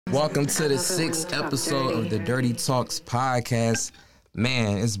Welcome to the 6th episode of the Dirty Talks podcast.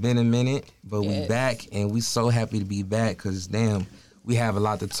 Man, it's been a minute, but we back, and we so happy to be back because, damn, we have a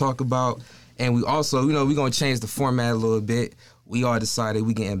lot to talk about. And we also, we're going to change the format a little bit. We all decided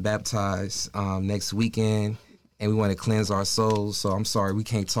we getting baptized next weekend, and we want to cleanse our souls. So I'm sorry, we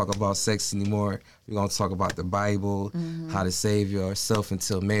can't talk about sex anymore. We're going to talk about the Bible, how to save yourself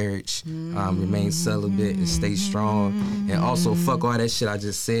until marriage, remain celibate and stay strong. And also, fuck all that shit I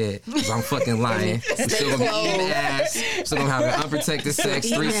just said, because I'm fucking lying. We're still going to be eating ass. Still going to have an unprotected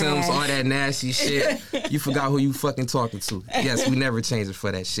sex, threesomes, all that nasty shit. You forgot who you fucking talking to. Yes, we never change it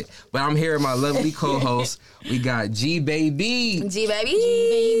for that shit. But I'm here with my lovely co-host. We got G-Baby.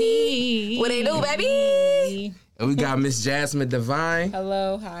 G-Baby. What they do, baby? And we got Miss Jasmine Divine.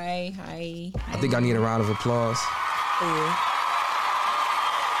 Hello, hi. I think I need a round of applause. Yeah.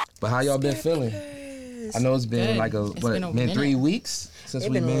 But how y'all been feeling? I know it's been been 3 weeks since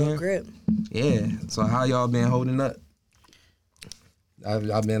we've been here. Grip. Yeah. So how y'all been holding up?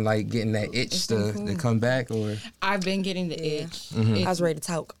 I've been like getting that itch to come back, or I've been getting the itch. I was ready to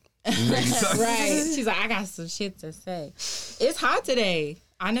talk. Right. She's like, I got some shit to say. It's hot today.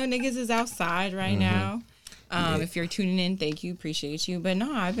 I know niggas is outside right now. If you're tuning in, thank you. Appreciate you. But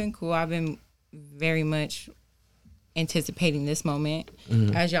no, I've been cool. I've been very much anticipating this moment.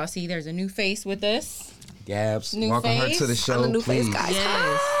 As y'all see, there's a new face with us. Gabs, new welcome face. her to the show, I'm the new please. face, guys.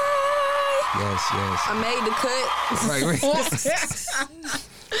 Yes. Yes. I made the cut. Right.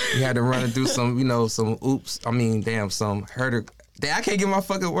 You had to run through some hurdle. I can't get my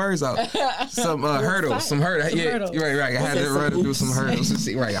fucking words out. Some hurdles. Hurdles. You're right. I had to run through some hurdles.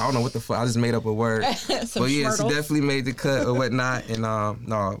 Right. I don't know what the fuck. I just made up a word. But yeah, she definitely made the cut or whatnot. And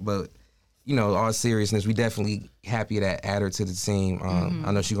but all seriousness, we definitely happy to add her to the team.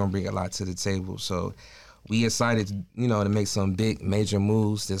 I know she's gonna bring a lot to the table. So we excited to make some big major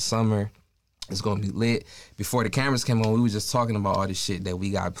moves this summer. It's gonna be lit. Before the cameras came on, we were just talking about all the shit that we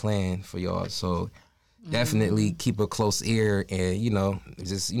got planned for y'all. So definitely keep a close ear and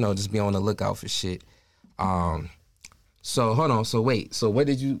just be on the lookout for shit. So hold on. So wait. So what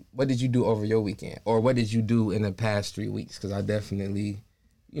did you do over your weekend, or what did you do in the past 3 weeks? Because I definitely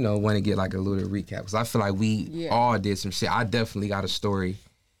want to get like a little recap, because I feel like we all did some shit. I definitely got a story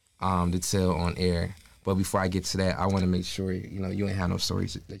to tell on air. But before I get to that, I want to make sure you ain't have no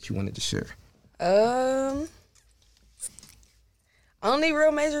stories that you wanted to share. Only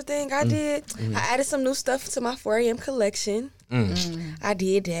real major thing I did, I added some new stuff to my 4 a.m. collection. I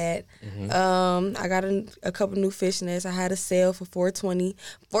did that. I got a couple new fishnets. I had a sale for $420.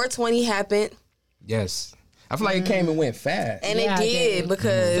 $420 happened. Yes. I feel like it came and went fast. And it did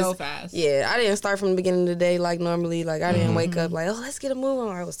because so fast. Yeah, I didn't start from the beginning of the day like normally. Like I didn't wake up like, oh, let's get a move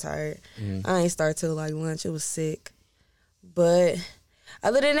on. I was tired. I ain't start till like lunch. It was sick. But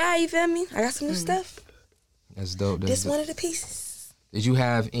other than that, you feel me? I got some new stuff. That's dope. This one of the pieces. Did you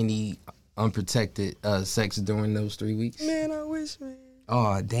have any unprotected sex during those 3 weeks? Man, I wish, man.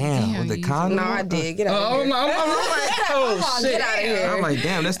 Oh, damn. With the condom? No, I did. Get out of here. Oh, shit. Get out of here. I'm like,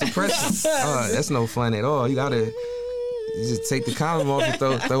 damn, that's depressing. That's no fun at all. You just take the condom off and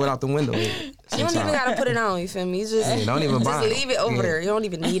throw it out the window. You don't even gotta put it on. You feel me? You just don't even buy leave it over there. You don't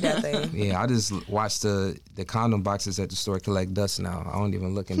even need that thing. Yeah, I just watch the condom boxes at the store collect dust now. I don't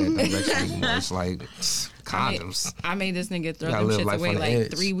even look in that direction anymore. It's like condoms. I made this nigga throw them shits away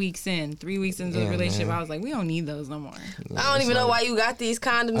like 3 weeks in. 3 weeks into the relationship, man. I was like, we don't need those no more. Yeah, I don't even know why you got these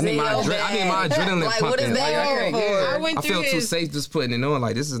condoms in your bag. I need my adrenaline like, pumping. What is that for? I feel too safe just putting it on.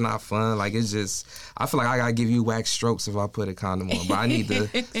 Like, this is not fun. Like, it's just, I feel like I gotta give you wax strokes if I put a condom on. But I need to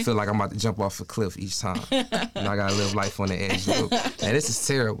feel like I'm about to jump off a cliff each time. I gotta live life on the edge. And this is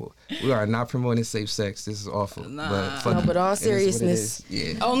terrible. We are not promoting safe sex. This is awful. But all seriousness,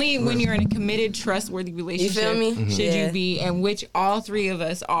 only when you're in a committed, trustworthy relationship. You feel me? Should you be, and which all three of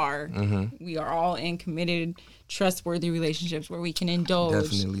us are. We are all in committed, trustworthy relationships where we can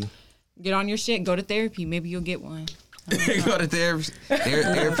indulge. Definitely. Get on your shit. Go to therapy. Maybe you'll get one. Go to therapy.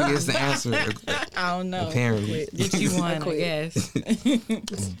 Therapy is the answer. I don't know. Apparently. Get you one, I guess.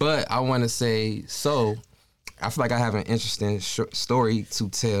 But I want to say, I feel like I have an interesting story to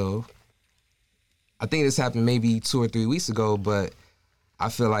tell. I think this happened maybe 2 or 3 weeks ago, but I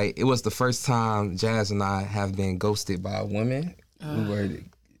feel like it was the first time Jazz and I have been ghosted by a woman we were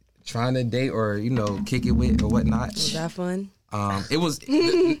trying to date or, kick it with or whatnot. Was that fun? It was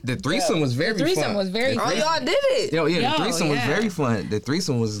the threesome was very fun. The threesome was very fun. Oh, y'all did it. The threesome was very fun. The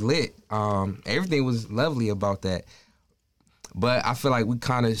threesome was lit. Everything was lovely about that. But I feel like we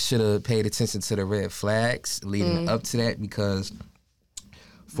kind of should have paid attention to the red flags leading up to that, because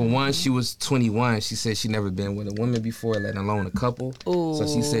For one, she was 21. She said she never been with a woman before, let alone a couple. Ooh. So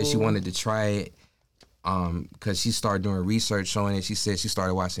she said she wanted to try it because she started doing research on it. She said she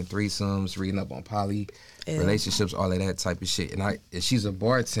started watching threesomes, reading up on poly relationships, all of that type of shit. And she's a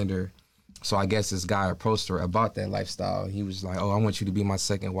bartender, so I guess this guy approached her about that lifestyle. He was like, "Oh, I want you to be my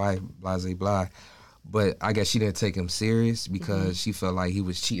second wife, blah, blah, blah." But I guess she didn't take him serious because she felt like he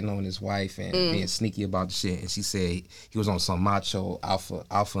was cheating on his wife and being sneaky about the shit. And she said he was on some macho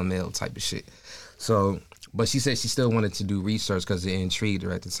alpha male type of shit. So, but she said she still wanted to do research because it intrigued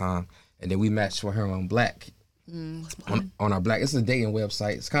her at the time. And then we matched with her on Black. On our Black. It's a dating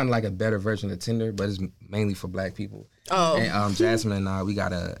website. It's kind of like a better version of Tinder, but it's mainly for Black people. Oh. And Jasmine and I, we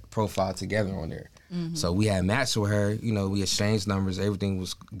got a profile together on there. So we had matched with her, you know, we exchanged numbers, everything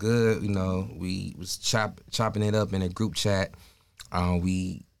was good, you know, we was chopping it up in a group chat.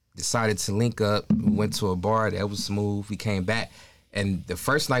 We decided to link up, we went to a bar, that was smooth, we came back, and the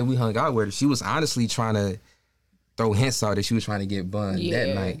first night we hung out with her, she was honestly trying to throw hints out that she was trying to get bunned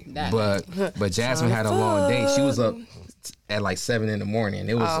that night. But Jasmine had a long day, she was up at like 7 in the morning.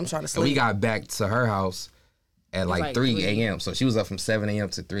 It was, I'm trying to sleep. We got back to her house at like 3 a.m. So she was up from 7 a.m.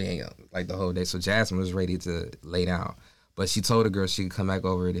 to 3 a.m. like the whole day. So Jasmine was ready to lay down. But she told the girl she could come back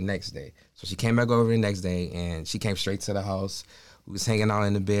over the next day. So she came back over the next day and she came straight to the house. We was hanging out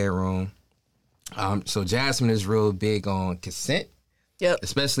in the bedroom. So Jasmine is real big on consent. Yep.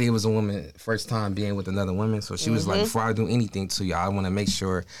 Especially it was a woman first time being with another woman. So she was like, before I do anything to you, I want to make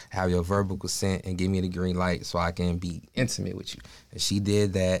sure I have your verbal consent and give me the green light so I can be intimate with you. And she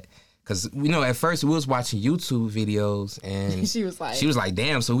did that. Cause you know, at first we was watching YouTube videos, and she was like,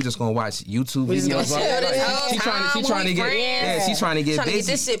 "Damn!" So we just gonna watch YouTube videos. She's trying to get, she's trying to get busy. Get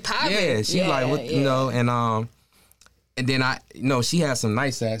this shit popping. Yeah, she like, what, you know, and then she had some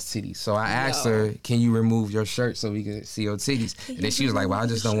nice ass titties. So I asked her, "Can you remove your shirt so we could see your titties?" And then she was like, "Well, I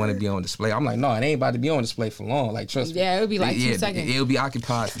just don't want to be on display." I'm like, "No, it ain't about to be on display for long. Like, trust me." Yeah, it would be like 2 seconds. It'll be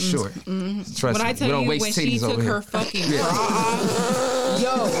occupied for sure. Trust me. When I tell you, when she took her fucking bra off. Yo,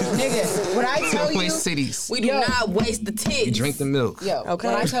 nigga, when I tell you, we do not waste the tits. We drink the milk. Yo, okay.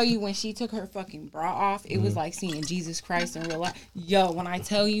 When I tell you, when she took her fucking bra off, it was like seeing Jesus Christ in real life. Yo, when I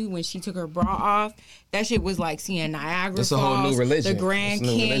tell you, when she took her bra off, that shit was like seeing Niagara Falls, a whole new religion. The Grand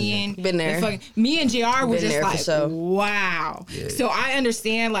Canyon. Been there. Me and JR were just like, wow. Yeah. So I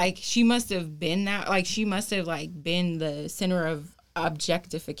understand, like, she must have been that, like, she must have, like, been the center of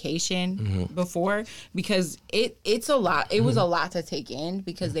objectification before, because it's a lot. It was a lot to take in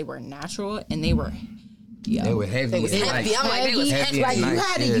because they were natural and they were they were heavy. I'm like, they was heavy. Like, you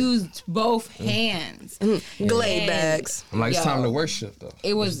had to use both hands. Glade bags. I'm like, it's time to worship, though.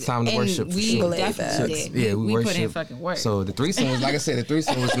 It was time to worship. We definitely did. Yeah, we put in fucking work. So the threesome was, like I said,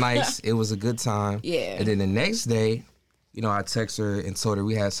 was nice. It was a good time. Yeah. And then the next day, you know, I texted her and told her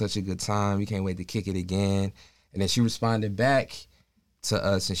we had such a good time. We can't wait to kick it again. And then she responded back to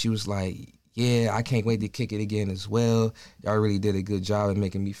us, and she was like, "Yeah, I can't wait to kick it again as well. Y'all really did a good job at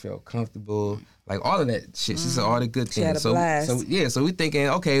making me feel comfortable." Like, all of that shit. She said all the good things. She had a blast. So we thinking,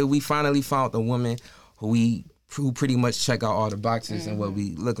 okay, we finally found the woman who pretty much check out all the boxes and what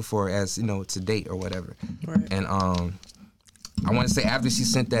we looking for as, you know, to date or whatever. Right. And I want to say, after she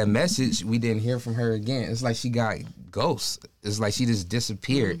sent that message, we didn't hear from her again. It's like she got ghosts. It's like she just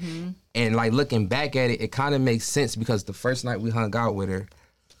disappeared. And like, looking back at it, it kind of makes sense, because the first night we hung out with her,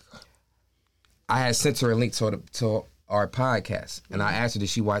 I had sent her a link to our podcast, and I asked her, did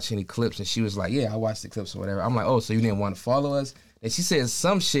she watch any clips? And she was like, "Yeah, I watched the clips or whatever." I'm like, "Oh, so you didn't want to follow us?" And she said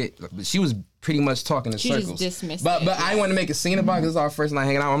some shit, but she was pretty much talking in circles. Just dismissed but I didn't want to make a scene about it. This is our first night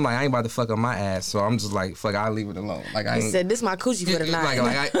hanging out. I'm like, I ain't about to fuck up my ass, so I'm just like, fuck, I'll leave it alone. Like, I ain't, said, "This my coochie for the night."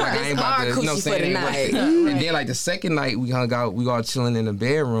 I ain't about to, you know what I'm saying? Right. And then, like, the second night we hung out, we all chilling in the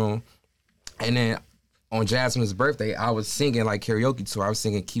bedroom, and then on Jasmine's birthday, I was singing like karaoke to her. I was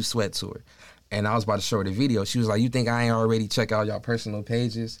singing "Keep Sweat" to her, and I was about to show her the video. She was like, "You think I ain't already check out y'all personal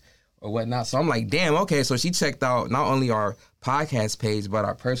pages or whatnot?" So I'm like, damn, okay. So she checked out not only our podcast page, but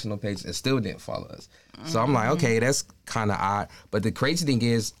our personal page, and still didn't follow us. So I'm like, okay, that's kind of odd. But the crazy thing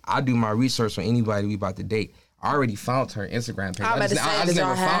is, I do my research on anybody we about to date. I already found her Instagram page. I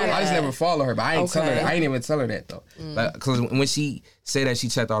just never follow her, but I ain't tell her that. I ain't even tell her that, though. Because when she said that she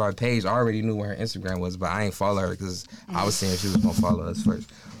checked out our page, I already knew where her Instagram was, but I ain't follow her because I was saying she was gonna follow us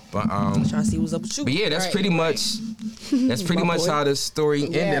first. But trying to see what's up with you. But yeah, that's pretty much how the story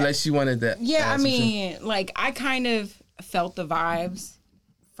ended. Unless you wanted that. Yeah, I mean, like, I kind of felt the vibes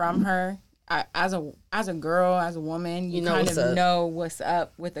from her. As a girl, as a woman, you kind of know what's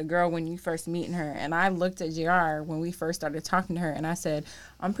up with a girl when you first meeting her. And I looked at JR when we first started talking to her, and I said,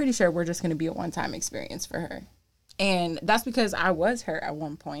 I'm pretty sure we're just going to be a one-time experience for her. And that's because I was hurt at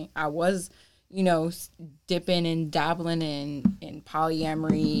one point. I was, dipping and dabbling in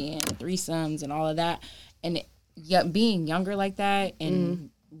polyamory and threesomes and all of that. And being younger like that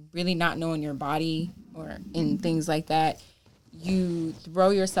and really not knowing your body or in things like that, you throw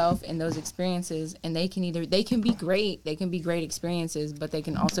yourself in those experiences, and they can be great experiences, but they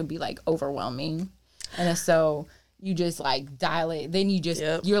can also be like overwhelming. And so you just like dial it. Then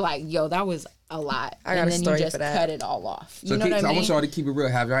you're like, yo, that was a lot. And then you just cut it all off. You know what I mean? I want y'all to keep it real.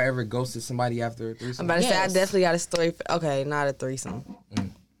 Have y'all ever ghosted somebody after a threesome? I'm about to say, I definitely got a story. Okay, not a threesome.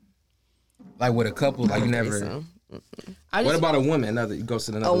 Like with a couple, like you never. What about a woman? You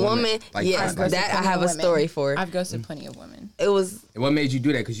ghosted another woman? A woman, like, yes. That I have a story for. I've ghosted plenty of women. It was. And what made you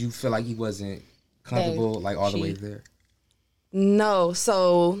do that? Because you feel like he wasn't comfortable, the way there. No,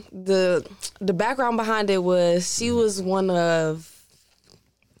 so the background behind it was she was one of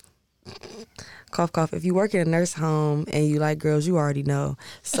cough cough. If you work in a nurse home and you like girls, you already know.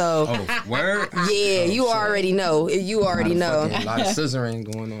 So word? Yeah, you already know. You already know. A lot of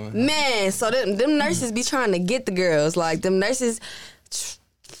scissoring going on. Man, so them nurses be trying to get the girls. Like them nurses.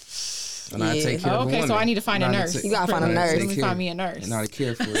 And I take care of a woman. So I need to find a nurse. You gotta find a nurse. Let me find me a nurse. And I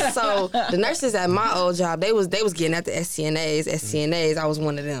care for it. So the nurses at my old job, they was getting at the SCNAs. I was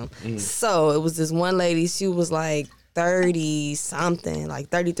one of them. So it was this one lady. She was like 30 something, like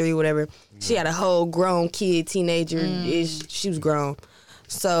 33, whatever. She had a whole grown kid, teenager. She was grown.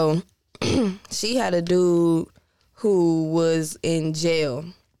 So she had a dude who was in jail,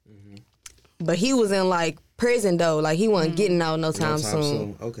 but he was in like prison though. Like he wasn't getting out no time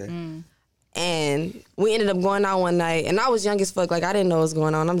soon. Okay. And we ended up going out one night, and I was young as fuck. Like, I didn't know what was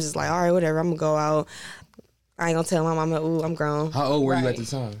going on. I'm just like, all right, whatever. I'm going to go out. I ain't going to tell my mama, ooh, I'm grown. How old were you at the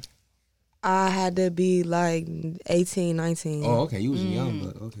time? I had to be like 18, 19. Oh, okay. You was young,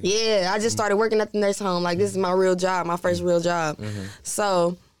 but okay. Yeah, I just started working at the nurse home. Like, this is my real job, my first real job.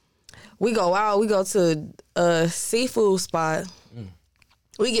 So we go out. We go to a seafood spot.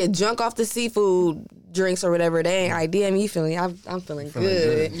 We get drunk off the seafood drinks or whatever. They ain't idea me feeling. I'm feeling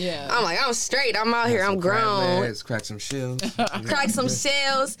good. Yeah. I'm like, I'm straight. I'm out here. I'm grown. Let's crack some shells. Crack some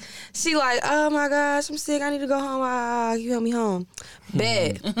shells. She like, oh my gosh, I'm sick. I need to go home. You help me home.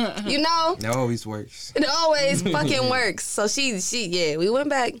 Bed. You know? It always works. It always fucking works. So she, we went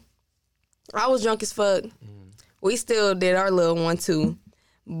back. I was drunk as fuck. We still did our little one too.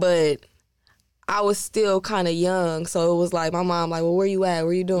 But I was still kind of young, so it was like my mom like, well, where you at?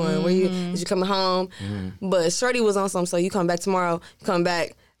 Where you doing? Is you coming home? But Shorty was on something, so you come back tomorrow. You come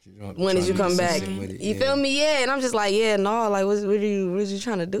back. When did you come back? You feel me? Yeah, and I'm just like, yeah, no, like, what are you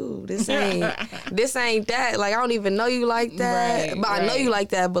trying to do? This ain't that. Like, I don't even know you like that, but I know you like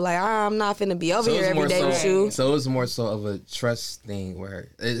that. But like, I'm not finna be over here every day with you. So it was more so of a trust thing where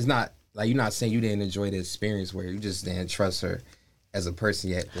it's not like you're not saying you didn't enjoy the experience where you just didn't trust her as a person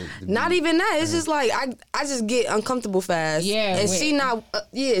yet. Not even that. It's just like I just get uncomfortable fast. Yeah, and she not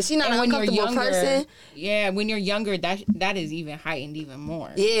an uncomfortable person. Yeah, when you're younger, that is even heightened even more.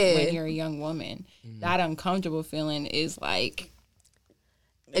 Yeah, when you're a young woman, that uncomfortable feeling is like.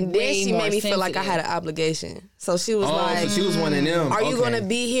 And then she made me feel like I had an obligation. So she was like, so she was one of them. Are you gonna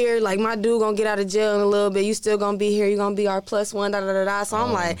be here? Like my dude gonna get out of jail in a little bit. You still gonna be here? You gonna be our plus one? Da da da da. So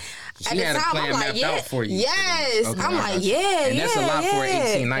I'm like, at the time, I'm like, yes, for you. Yes. Okay. I'm like, yeah, and that's a lot for an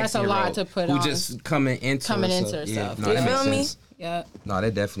 18, 19 That's a lot to put who on. just coming into herself. Yeah, no, that makes sense. Yeah. No,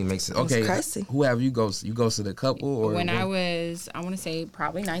 that definitely makes sense. Okay, who have you ghosted? You ghosted a couple, or when I was, I want to say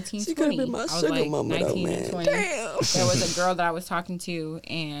probably 19, she 20. Been my I was sugar like mama 19 though, and 20. Damn. There was a girl that I was talking to,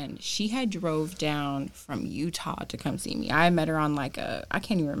 and she had drove down from Utah to come see me. I met her on like I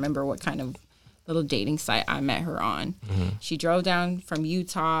can't even remember what kind of little dating site I met her on. She drove down from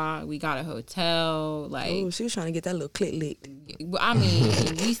Utah. We got a hotel. Like, ooh, she was trying to get that little clit licked. I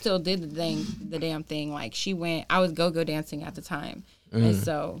mean, we still did the damn thing. Like, she went. I was go-go dancing at the time. And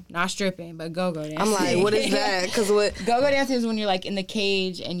so, not stripping, but go-go dancing. I'm like, what is that? Because what? Go-go dancing is when you're like in the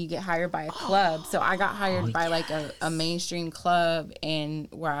cage and you get hired by a club. So I got hired by like a mainstream club and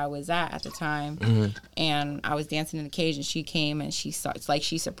where I was at the time. And I was dancing in the cage, and she came and she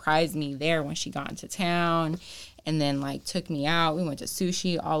surprised me there when she got into town. And then, like, took me out. We went to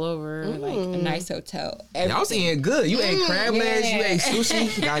sushi all over, like, a nice hotel. Y'all was eating good. You ate crab legs, you ate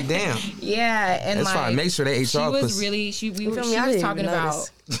sushi. Goddamn. Yeah, and that's like, fine. Make sure they ate y'all. She was really, she was talking about,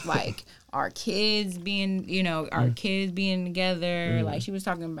 like, our kids being, kids being together. Like, she was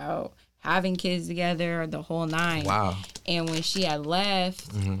talking about having kids together, the whole nine. Wow. And when she had left,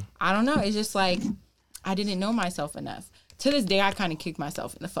 I don't know. It's just like, I didn't know myself enough. To this day, I kind of kick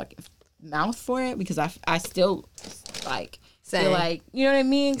myself in the fucking mouth for it, because I still like feel like, you know what I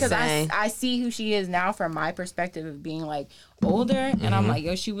mean? Because Same. I see who she is now from my perspective of being like older, and I'm like,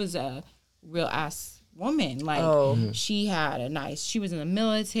 yo, she was a real ass woman. Like she had she was in the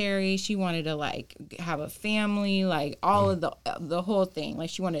military. She wanted to like have a family, like all of the whole thing. Like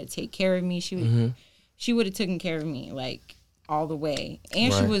she wanted to take care of me. She would have taken care of me like all the way,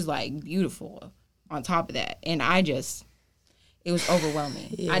 and she was like beautiful on top of that. And it was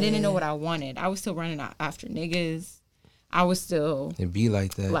overwhelming. Yeah. I didn't know what I wanted. I was still running after niggas. I was still it be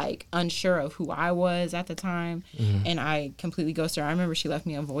like that, like unsure of who I was at the time, and I completely ghosted her. I remember she left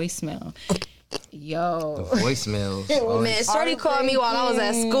me a voicemail. Yo, the voicemails. Man, Shorty called me while I was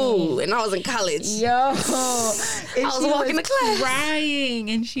at school and I was in college. Yo, I was walking to class, crying,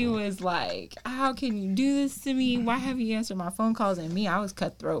 and she was like, "How can you do this to me? Why have you answered my phone calls?" And me, I was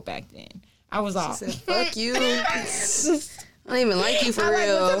cutthroat back then. I was off. She said, "Fuck you." I don't even like you for real.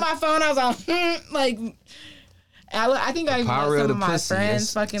 I looked at my phone. I was on like. I think I let some of my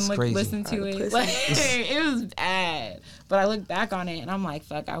friends fucking listen to it. Like, it was bad. But I look back on it and I'm like,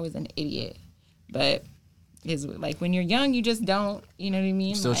 fuck, I was an idiot. But it's like when you're young, you just don't, you know what I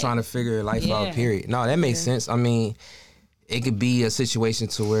mean? Still like, trying to figure life out, period. No, that makes sense. I mean, it could be a situation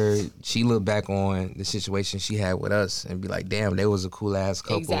to where she look back on the situation she had with us and be like, damn, they was a cool ass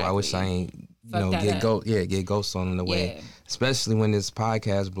couple. Exactly. I wish I ain't, get ghosts on the way. Especially when this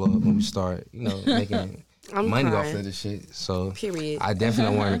podcast blow up and we start, making money off of this shit. So period. I definitely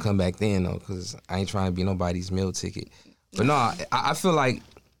don't want her to come back then though, because I ain't trying to be nobody's meal ticket. But no, I feel like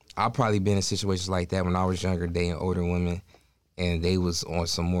I've probably been in situations like that when I was younger, dating older women, and they was on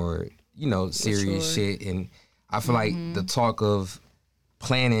some more, serious shit. And I feel like the talk of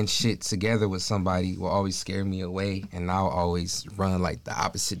planning shit together with somebody will always scare me away, and I'll always run like the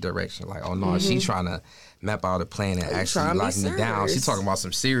opposite direction. Like, oh no, she trying to map out a plan and actually lock me down. She's talking about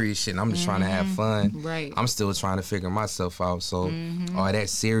some serious shit, and I'm just trying to have fun. Right. I'm still trying to figure myself out. So all that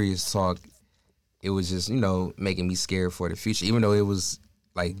serious talk, it was just, making me scared for the future. Even though it was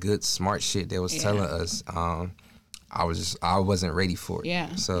like good, smart shit they was telling us, I wasn't ready for it.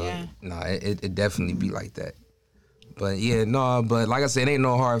 Yeah. So no, it definitely be like that. But but like I said, it ain't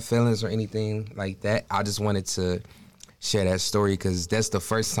no hard feelings or anything like that. I just wanted to share that story because that's the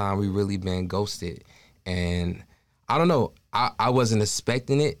first time we really been ghosted. And I don't know, I wasn't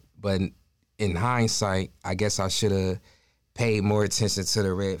expecting it, but in hindsight, I guess I should have paid more attention to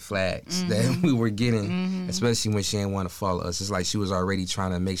the red flags that we were getting, especially when she didn't want to follow us. It's like she was already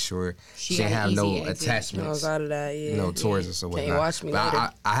trying to make sure she didn't have no attachments, out of that, towards us or whatnot. Can't watch me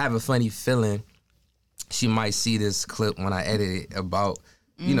later. I have a funny feeling she might see this clip when I edit it about,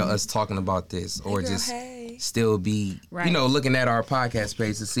 us talking about this, or still be, looking at our podcast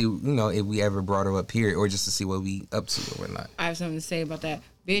page to see, if we ever brought her up here, or just to see what we up to or whatnot. I have something to say about that.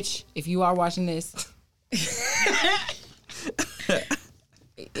 Bitch, if you are watching this,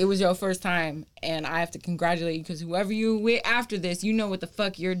 it was your first time, and I have to congratulate you, because whoever you with after this, you know what the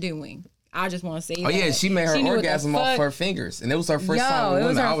fuck you're doing. I just want to say that. Oh, yeah, she made her orgasm off her fingers. And it was her first time with a woman. It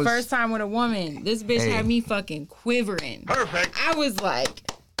was her first time with a woman. This bitch had me fucking quivering. Perfect. I was like,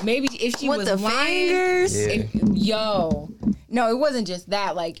 maybe if she was the lying. Fingers? No, it wasn't just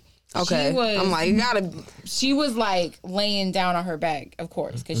that. Like, okay. I'm like, you gotta. She was like laying down on her back, of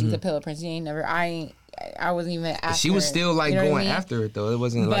course, because she's a pillow princess. I wasn't even after she was still like going after it though. It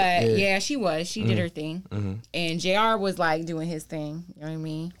wasn't like. But yeah, she was. She did her thing, and JR was like doing his thing. You know what I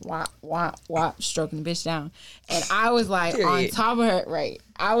mean? Wop, stroking the bitch down, and I was like on top of her. Right,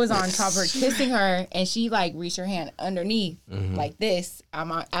 I was on top of her, kissing her, and she like reached her hand underneath like this.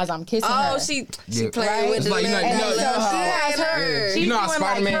 As I'm kissing her. Oh, she playing with the like, she has her. You know how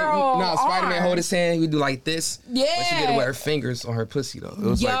Spider-Man hold his hand? He would do like this. Yeah, but she did it with her fingers on her pussy though. It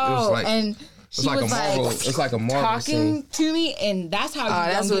was like and. It's like a Marvel. It's like a Marvel talking to me, and that's how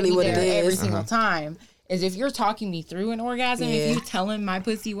you that's don't really get me what it there is. every single time. Is if you're talking me through an orgasm, if you telling my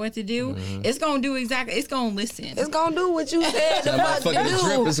pussy what to do, it's gonna do exactly. It's gonna listen. It's gonna do what you said. That motherfucker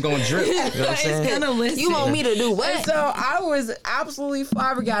drip. It's gonna drip. You know what I'm saying? It's gonna listen. You want me to do what? And so I was absolutely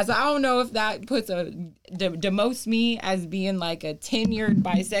flabbergasted. I don't know if that puts demotes me as being like a tenured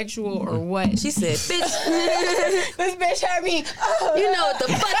bisexual or what. She said, "Bitch, this bitch had me. You know what the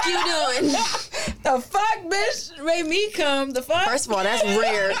fuck you doing? The fuck, bitch, made me come. The fuck. First of all, that's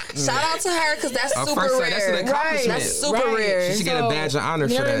rare. Shout out to her because that's super rare. That's an accomplishment. That's super rare. She should get a badge of honor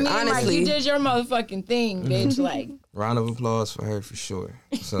for that. I mean? Honestly, like, you did your motherfucking thing, bitch. Like, round of applause for her for sure.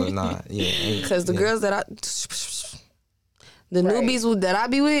 So because the girls that the newbies that I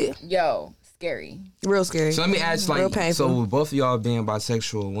be with, scary, real scary. So let me ask, like, so with both of y'all being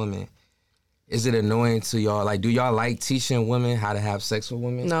bisexual women, is it annoying to y'all? Like, do y'all like teaching women how to have sex with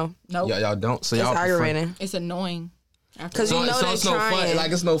women? No. Y'all don't. So it's y'all aggravating. It's annoying. Because you know so it's no fun.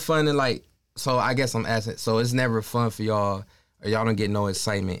 Like it's no fun to like. So I guess I'm asking. So it's never fun for y'all, or y'all don't get no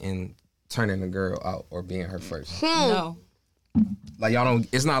excitement in turning a girl out or being her first. No. Like y'all don't.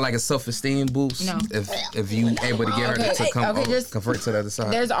 It's not like a self-esteem boost. No. If you able to get her to convert to the other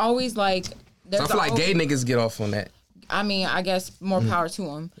side. There's always like. So I feel like gay niggas get off on that. I mean, I guess more power to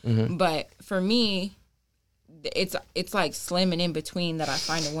them. Mm-hmm. But for me, it's like slim and in between that I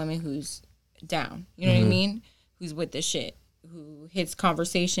find a woman who's down. You know what I mean? Who's with the shit. Who hits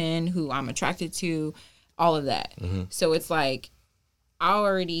conversation, who I'm attracted to, all of that. Mm-hmm. So it's like I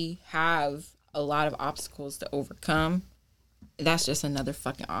already have a lot of obstacles to overcome. That's just another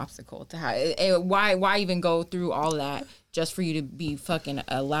fucking obstacle to have. Why even go through all that just for you to be fucking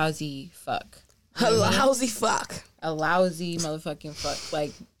a lousy fuck? A lousy fuck. A lousy motherfucking fuck.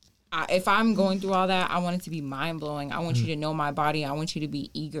 Like, if I'm going through all that, I want it to be mind-blowing. I want you to know my body. I want you to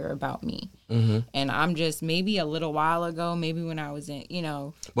be eager about me. Mm-hmm. And I'm just, maybe a little while ago, maybe when I was in, you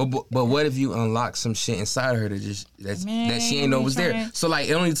know. But what if you unlock some shit inside her that she ain't know was there? So, like,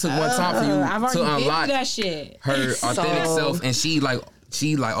 it only took one time for you to unlock that shit. Her authentic self. And she like,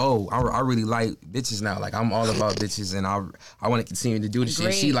 oh, I really like bitches now. Like, I'm all about bitches, and I want to continue to do the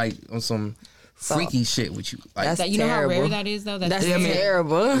shit. She, like, on some freaky shit with you. Like, that's you terrible. know how rare that is, though. That's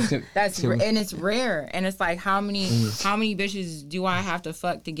terrible. And it's rare. And it's like, how many bitches do I have to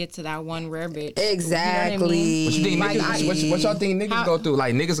fuck to get to that one rare bitch? Exactly. You know what, I mean? What y'all think niggas go through?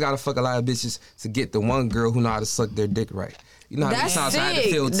 Like, niggas gotta fuck a lot of bitches to get the one girl who know how to suck their dick right. You know how many times I had to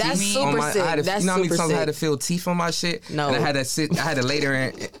feel teeth on my sick. You know how many times I had to feel teeth on my shit? No. And I had to lay there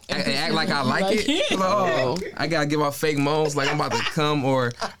and act like I like it. Like, oh, I gotta give out fake moans like I'm about to come,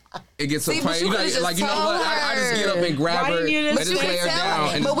 or it gets a point. You know what? I just get up and grab her and just lay her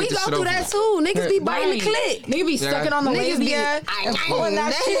down. But we go through that too. Niggas be biting the clit. Niggas be sucking on the labia and pulling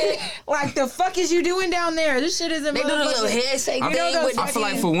that shit. Like, the fuck is you doing down there? This shit isn't. They do the little head shake thing. I feel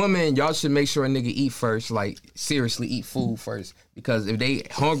like for women, y'all should make sure a nigga eat first. Like, seriously eat food first. Because if they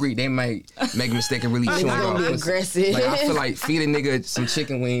hungry, they might make a mistake and really chew on y'all pussy. Aggressive. Like, I feel like feed a nigga some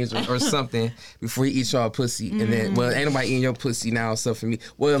chicken wings or something before he eats y'all pussy. And then, well, ain't nobody eating your pussy now, except for me.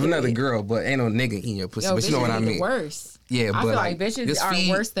 Well, if another girl, but ain't no nigga eating your pussy. But you know what I mean? Worse. Yeah, I but feel like bitches are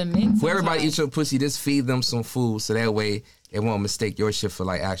worse than men. For everybody eat your pussy, just feed them some food so that way they won't mistake your shit for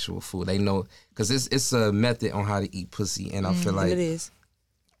like actual food. They know, because it's a method on how to eat pussy, and I feel like it is.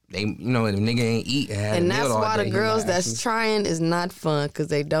 They, you know, if a nigga ain't eat, and that's why the girls that's trying is not fun, because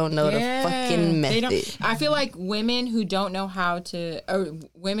they don't know the fucking method. I feel like women who don't know how to, or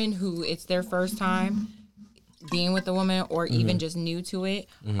women who it's their first time being with a woman, or even just new to it,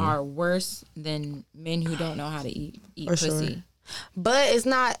 are worse than men who don't know how to eat pussy. Sure. But it's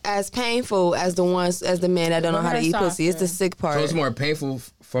not as painful as the men that don't know how to eat pussy. It's the sick part. So it's more painful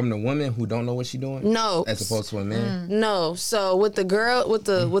from the woman who don't know what she's doing? No. As opposed to a man? No. So with the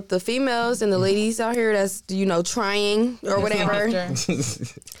with the females and the ladies out here that's, you know, trying or whatever,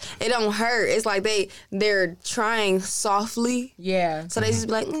 it don't hurt. It's like they're trying softly. Yeah. So they just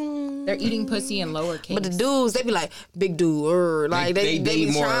be like, they're eating pussy in lowercase. But the dudes, they be like, big dude, or like they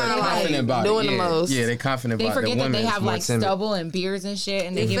be more trying, confident like, about doing it. the most. Yeah, they're confident about it. They forget that they have like timid. stubble and beards and shit,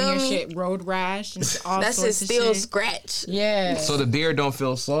 and they give your shit road rash and all that sorts shit of still shit. scratch. Yeah. So the beard don't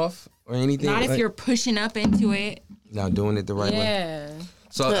feel soft or anything? Not if you're pushing up into it. Now doing it the right way. Yeah.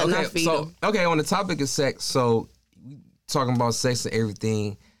 So on the topic of sex, so we talking about sex and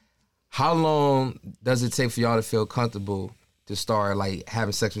everything. How long does it take for y'all to feel comfortable to start like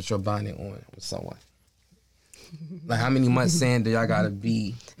having sex with your bonnet on with someone? Like, how many months saying do y'all gotta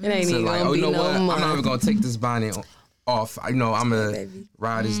be? It ain't even like, gonna be no what? month. I'm not even gonna take this bonnet off. You know, I'm gonna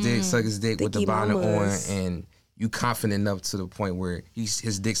ride his dick, suck his dick with the bonnet on, and you confident enough to the point where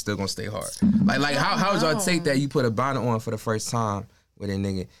his dick's still gonna stay hard. Like how would y'all take that? You put a bonnet on for the first time with a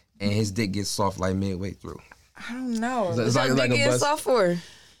nigga, and his dick gets soft like midway through. I don't know. It's like a get soft for?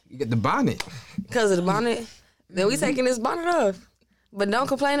 You get the bonnet. Because of the bonnet? Then we taking this bonnet off. But don't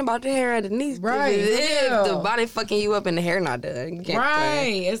complain about the hair underneath. Right. If the bonnet fucking you up and the hair not done. You can't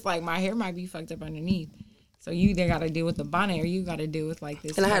complain. It's like my hair might be fucked up underneath. So you either got to deal with the bonnet or you got to deal with like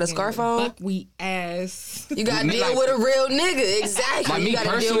this. And I had a scarf on. Buckwheat ass. You got to deal with a real nigga. Exactly. Like, you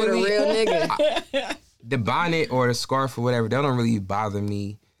got to deal with a real nigga. The bonnet or the scarf or whatever, they don't really bother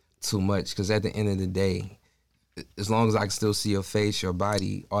me too much, because at the end of the day, as long as I can still see your face, your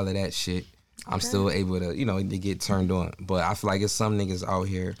body, all of that shit, I'm still able to, you know, to get turned on. But I feel like it's some niggas out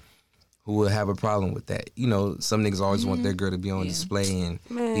here who will have a problem with that. You know, some niggas always want their girl to be on display and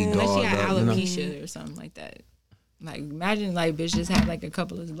be dogged Unless she had up. alopecia or something like that. Like, imagine, like, bitch just had, like, a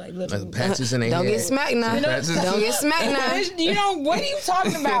couple of, like, little... patches in their Don't head. get smacked now. Don't get smacked now. You know, what are you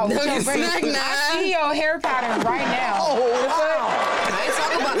talking about? Don't get smacked now. I see your hair pattern right now.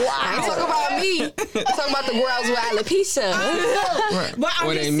 I ain't talking about me. I'm talking about the girls with alopecia. Right. But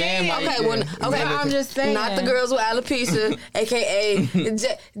I'm just saying. Okay, I'm just saying. Not the girls with alopecia, a.k.a.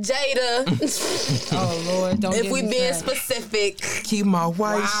 Jada. Oh, Lord, don't If get we me being started. specific. Keep my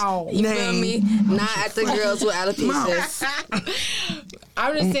wife's You feel name. me? Not at the girls with alopecia.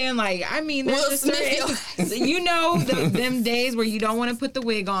 I'm just saying, like, I mean, there's Will just Smith, you know, them days where you don't want to put the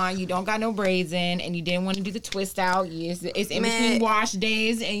wig on, you don't got no braids in, and you didn't want to do the twist out. It's in between wash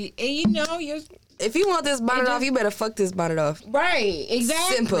days, and you know, you're... If you want this bonnet off, you better fuck this bonnet off. Right,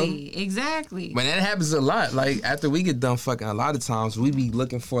 exactly. Simple. Exactly. But that happens a lot. Like, after we get done fucking, a lot of times we be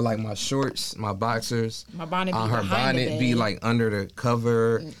looking for, like, my shorts, my boxers. My bonnet be her behind bonnet the be, bed. like, under the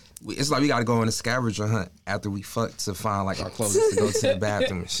cover. It's like we got to go on a scavenger hunt after we fuck to find, like, our clothes to go to the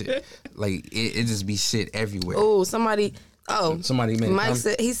bathroom and shit. Like, it just be shit everywhere. Oh, somebody made Mike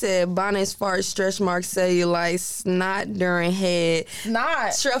said bonnets, fart, stretch marks, cellulite, snot during head,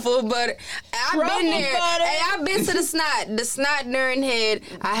 Not. truffle butter. I've been there. butter. Hey, I've been to the snot during head.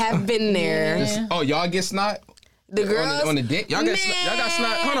 I have been there. Yeah. Oh, y'all get snot? The girls on the dick? Y'all got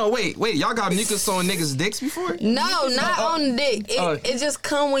snot? Hold on, wait. Y'all got mucus on niggas' dicks before? No, not on the dick. It just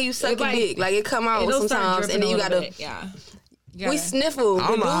come when you suck a dick. Like it come out It'll start sometimes, and then you dripping a gotta. little bit, yeah. We sniffle. I The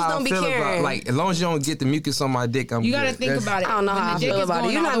don't know dudes how don't I be feel about, caring. like, as long as you don't get the mucus on my dick, I'm You gotta good. think about it. I don't know When how the I dick feel is about it.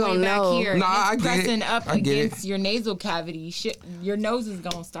 going You're all not the way gonna back know. Here, No, and I it's get it. pressing up I get it. against your nasal cavity. Shit, your nose is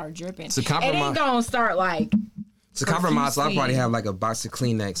gonna start dripping. To It compromise- ain't gonna start like. To compromise, I'll profusely. probably have, like, a box of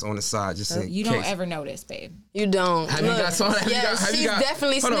Kleenex on the side just in You case. don't ever notice, babe. You don't. Have you Look, got some? she's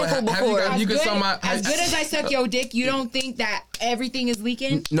definitely hold on, sniffled have you before. got mucus on my? As good as I suck your dick, you don't think that everything is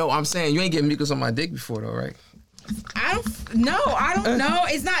leaking? No, I'm saying you ain't getting mucus on my dick before though, right? I don't know.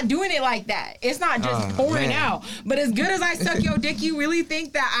 It's not doing it like that. It's not just pouring man. out. But as good as I suck your dick, you really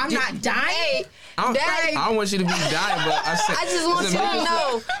think that I'm not dying? I don't want you to be dying, but I just want you to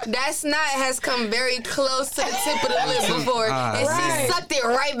know that snot has come very close to the tip of the lip before, and Right. she sucked it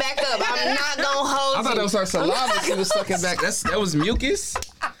right back up. I'm not gonna hold I thought you. that was her saliva. She was sucking back. That was mucus.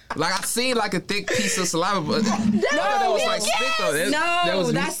 Like I seen like a thick piece of saliva, but I thought that was like spit though. That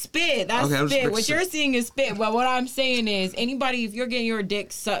was that's spit. That's Okay, I'm just spit. What spit. you're seeing is spit. But what I'm saying is, anybody, if you're getting your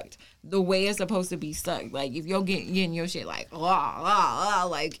dick sucked the way it's supposed to be sucked, like if you're getting your shit like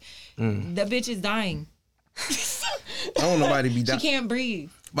like the bitch is dying. I don't want nobody to be She dying. can't breathe.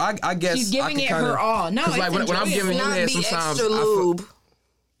 But I guess She's giving I it can kinda, her all. No, 'cause, like it's when I'm giving you Snot head, be sometimes extra lube.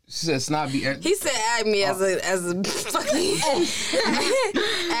 She said snot be. He said, "Add me as a fucking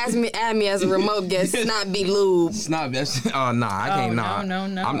add me as a remote guest. Snot be lube." Snot. Oh nah, I can't.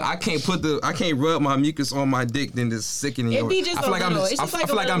 no. I can't rub my mucus on my dick. Then just sickening. It'd be just I feel a like little. I'm. It's I just like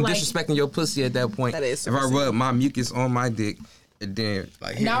feel a like I'm little, disrespecting your pussy at that point. That is if I super rub my mucus on my dick, and then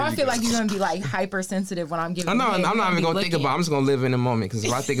like. Now I here feel you like go. you're gonna be like hypersensitive when I'm giving. I'm not head. even You're gonna be think looking. about. I'm just gonna live in the moment because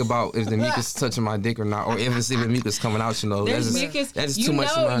if I think about if the mucus touching my dick or not, or if it's even mucus coming out, There's that's mucus. just You too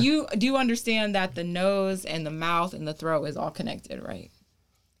much. know, in my, you do understand that the nose and the mouth and the throat is all connected, right?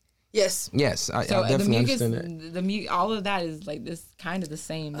 Yes. yes, I So the definitely mucus, understand that. all of that is like this kind of the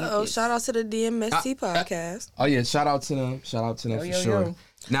same. Mucus. Oh, shout out to the DMST podcast. Oh yeah, shout out to them. Shout out to them for yo, sure. yo.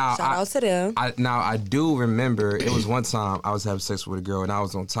 Now, Shout out to them. I do remember it was one time I was having sex with a girl and I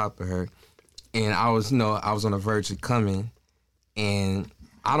was on top of her, and I was on the verge of coming, and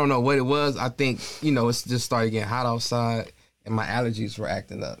I don't know what it was. I think it just started getting hot outside, and my allergies were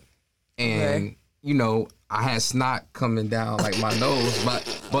acting up, and I had snot coming down like my nose,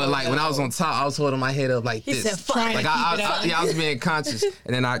 but like when I was on top, I was holding my head up like this. said, "Fuck." Like I was being conscious,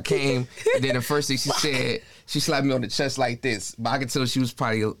 and then I came, and then the first thing she said, she slapped me on the chest like this, but I could tell she was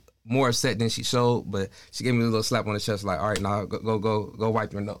probably more upset than she showed, but she gave me a little slap on the chest, like, all right, now go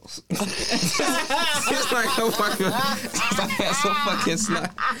wipe your nose. She's like, go wipe your nose. I had some fucking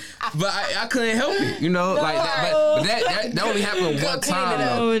snot, but I couldn't help it, like that. But that only happened one time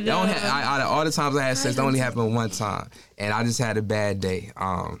though. That only out of all the times I had sex, that only happened one time, and I just had a bad day.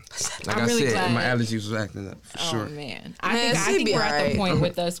 Like I really said, glad. my allergies was acting up for sure. Oh man, Man, I she think be we're at alright. the point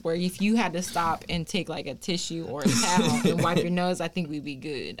with us where if you had to stop and take like a tissue or a towel and wipe your nose, I think we'd be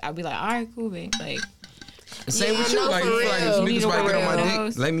good. I'd be like, all right, cool, babe. Like, Same with no, you. Like, for you feel like real. if You need niggas to might get on wipe my your dick,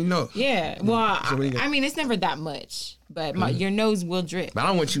 nose. let me know. yeah. Well, So what do you got? I mean, it's never that much, but your nose will drip. But I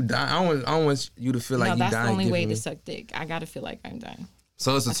don't want you dying. I don't want you to feel like No, you that's dying. the only way giving to me. suck dick. I gotta feel like I'm dying.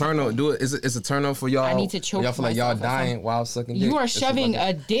 So it's a turn on. It's a turn on for y'all. I need to choke Y'all feel like y'all myself or dying while sucking dick. You are That's what shoving I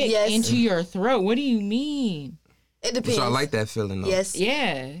a dick Yes. into your throat. What do you mean? It do. depends. So I like that feeling though. Yes.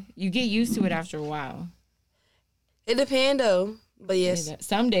 Yeah, you get used to it after a while. It depends though. But yes.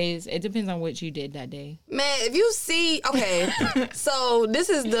 Some days, it depends on what you did that day. Man, if you see, okay, so this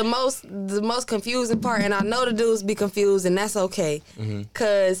is the most confusing part, and I know the dudes be confused, and that's okay.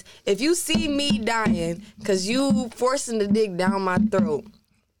 Because if you see me dying because you forcing the dick down my throat,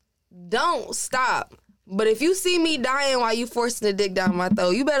 don't stop. But if you see me dying while you forcing the dick down my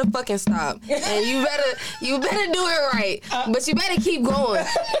throat, you better fucking stop. And you better do it right. But you better keep going.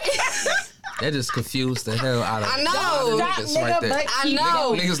 That just confused the hell out of I know. niggas right there. I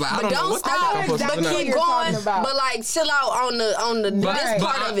know. Niggas like, I don't know don't what the fuck stop, I'm supposed to but do now. keep going. But like, chill out on the this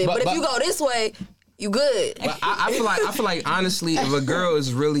part of it. But if you go this way, you good. But I feel like honestly, if a girl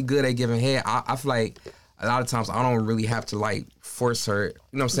is really good at giving head, I feel like a lot of times I don't really have to like force her. You know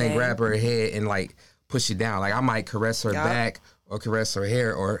what I'm saying? Grab her head and like push it down. Like I might caress her back or caress her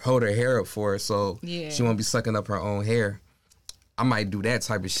hair or hold her hair up for her so she won't be sucking up her own hair. I might do that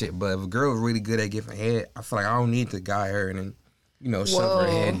type of shit, but if a girl is really good at giving head, I feel like I don't need to guide her and then, you know, shove her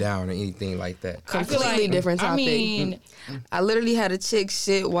head down or anything like that. Completely different topic. I mean, I literally had a chick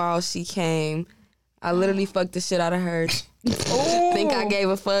shit while she came. I literally fucked the shit out of her. Think I gave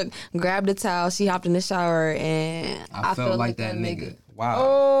a fuck. Grabbed a towel. She hopped in the shower and I felt like that nigga. Wow.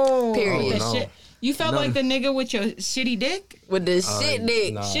 Oh, period. Oh, no. Shit. You felt like the nigga with your shitty dick? With the shit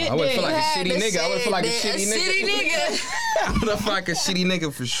dick. Nah, Shit I would feel like a dick. shitty nigga. I would feel like a Shit shitty dick. nigga. I would feel like a shitty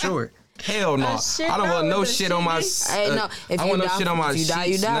nigga for sure. Hell no. I don't want no shit on my. Hey, no. If I you want no die, shit on my if you sheets. die,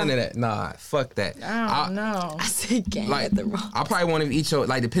 you die. None of that. Nah, fuck that. I don't know. I said gang Like, at the wrong. I probably want to eat your,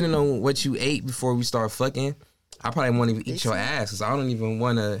 like, depending on what you ate before we start fucking, I probably won't even eat your ass because I don't even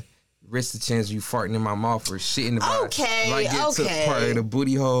want to risk the chance of you farting in my mouth or shit in the body. Okay, like, get to part of the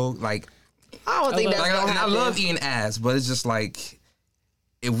booty hole. Like, I don't think that's like, gonna and I happen. love eating ass, but it's just like,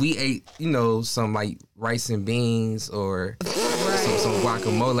 if we ate, you know, some like rice and beans or some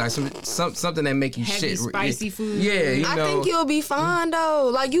guacamole, like something that make you Heavy, shit. spicy food. Yeah, you know. I think you'll be fine though.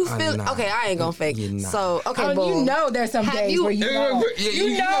 Like you feel nah. I ain't gonna fake it. Nah. So okay, boom. You know there's some days you- where you know.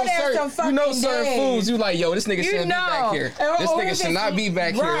 You know there's some fucking You know certain days. foods, you like, yo, this nigga You shouldn't be back know. here. Or This if nigga should not be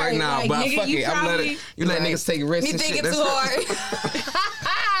back here right right, now. like, But nigga, fuck you it, I'm probably- letting you let niggas take risks Me and shit. thinking too hard.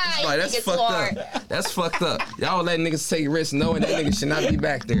 Like, that's fucked up. That's fucked up. Y'all let niggas take risks knowing that nigga should not be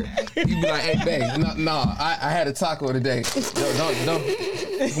back there. You be like, hey, babe, nah, I had a taco today.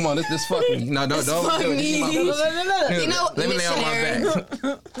 Don't. Come on, this fuck me. No, don't do it. This is my pussy. You know, Let me lay on my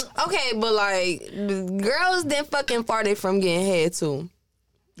back. Okay, but like girls then fucking farted from getting head too.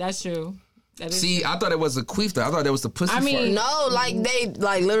 That's true. That is See, I thought it was a queef though. I thought that was the pussy I mean, No, like they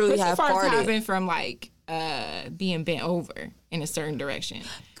like literally pussy have farts farted. happen from like being bent over in a certain direction.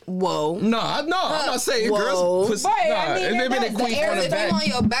 Whoa. No, I'm not saying Whoa. girls pussy. Right, Nah, I mean, if they been a the queef air on the If I'm back. on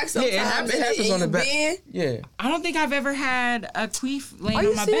your back sometimes, it happens on the back. Yeah. I don't think I've ever had a queef laying Are you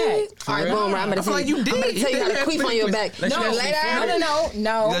on my serious? back. All right, real? boom. I'm I gonna feel like you did. I'm gonna tell you how to queef on your back. Let you actually lay down. feel it.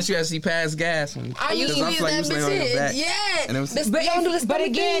 No. Unless you actually pass gas. Are you Because I feel like you was laying on your back. Yeah. And it was- This- But, they don't do this but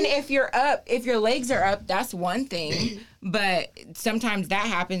again, thing. if you're up, if your legs are up, that's one thing. But sometimes that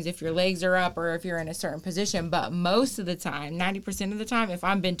happens if your legs are up or if you're in a certain position. But most of the time, 90% of the time, if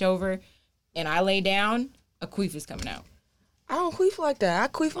I'm bent over and I lay down, a queef is coming out. I don't queef like that. I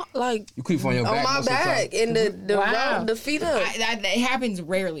queef like You queef on your back. on my most of the time. back and the feet up. That happens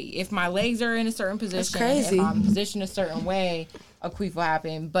rarely. If my legs are in a certain position, crazy. if I'm positioned a certain way, a queef will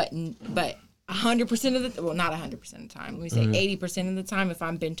happen. But 100% of the, well, not 100% of the time. Let me say 80% of the time, if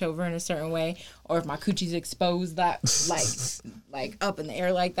I'm bent over in a certain way, or if my coochie's exposed that like up in the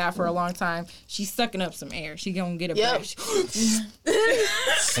air like that for a long time, she's sucking up some air. She gonna get a breath.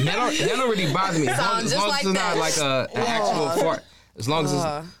 And that don't really bother me. As long Sounds as just it's like not that. like an actual fart. As long as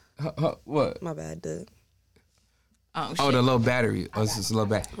it's what? My bad, dude. Oh, Oh, the low battery. Oh, it's just a low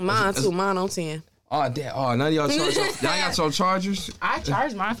battery. Mine too. Mine on 10. Oh, damn. Oh, none of y'all charge. Y'all got your chargers? I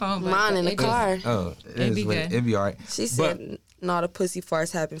charge my phone. But Mine in the it just- car. Oh, It'd be good. It'd be all right. She said, "No, the pussy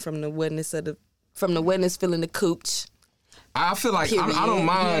farts happen from the wetness feeling the cooch." I feel like I don't Period.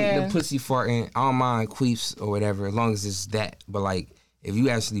 mind Yeah. the pussy farting. I don't mind queefs or whatever, as long as it's that. But like, if you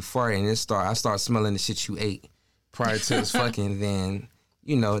actually fart and I start smelling the shit you ate prior to this fucking, then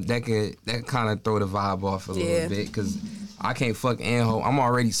you know that kind of throw the vibe off a little bit because I can't fuck and hold. I'm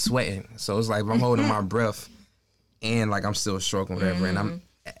already sweating, so it's like if I'm holding my breath and like I'm still stroking whatever, and I'm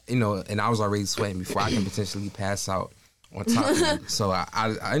and I was already sweating before I can potentially pass out on top of you. So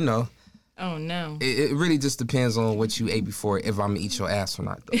I know. Oh no. It really just depends on what you ate before, if I'm gonna eat your ass or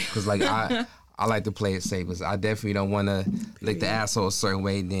not, though. Because like I like to play it safe. Because I definitely don't want to lick the asshole a certain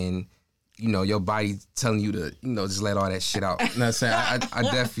way. Then your body telling you to just let all that shit out. You know what I'm saying? I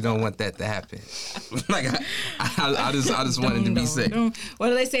definitely don't want that to happen. Like I just want it to be safe. What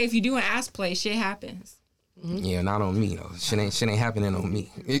do they say? If you do an ass play, shit happens. Yeah, not on me though. Shit ain't happening on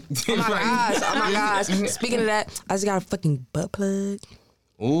me. Oh my gosh. Speaking of that, I just got a fucking butt plug.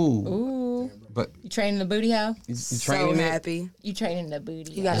 Ooh. But You training the booty hoe? you So training it? happy. You training the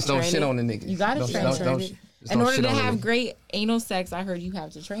booty. You gotta Just don't train shit it. on the niggas. You gotta train it. Just In don't order shit to on the have niggas. great anal sex, I heard you have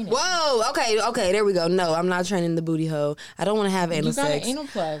to train it. Whoa, okay, there we go. No, I'm not training the booty hoe. I don't want to have anal You got sex. an anal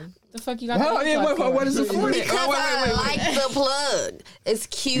plug. The fuck you got Oh, the yeah, anal plug what is it for? Because I like the plug. It's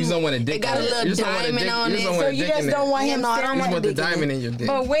cute. You just don't want a dick. It got a You little just don't want a diamond dick- on you it. just don't want So a you dick just in don't there. want him No, I staring? don't You just want want the the dick in diamond it. in your dick.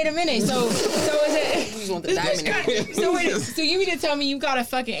 But wait a minute. So is it? You just want the diamond in it. So wait. So you mean to tell me you got a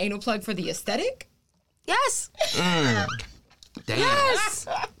fucking anal plug for the aesthetic? Yes. Damn. Yes.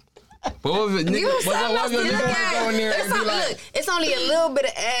 But what if You what something else if to your look nigga at. go in there It's and be not- like, look, it's only a little bit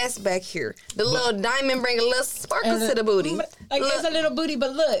of ass back here. The little diamond bring a little sparkle to the booty. Like Look, it's a little booty,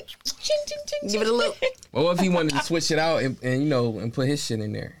 but look. Ching, ching, ching, give it a little. well, what if he wanted to switch it out and you know and put his shit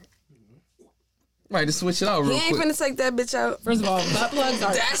in there? Right, to switch it out He real ain't quick. finna take that bitch out. First of all, butt plugs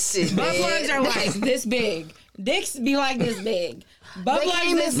are That shit, butt man. plugs are like this big. Dicks be like this big. Butt They plugs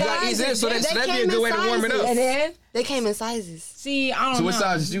came in this You gotta size. ease in, so They that'd be a came good in way to warm it sizes. up. And then They came in sizes. see, I don't So know. what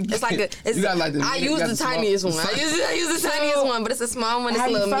size you? It's like a. It's, you got like the. I you use got the small- tiniest one. I use the tiniest one, but it's a small one. It's Have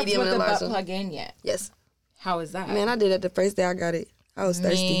a you little fucked medium with and a the large butt one. plug in yet? Yes, How is that? man, I did it the first day I got it. I was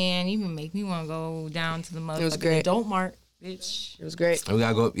thirsty. Man, you even make me want to go down to the motherfucking great. adult mart, bitch. It was great. We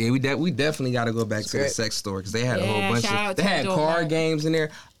gotta go. Yeah, we definitely gotta go back to the great. sex store because they had a Yeah, whole bunch shout out of. to They had Adult card Mart. games in there.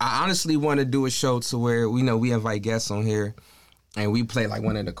 I honestly want to do a show to where we invite guests on here, and we play like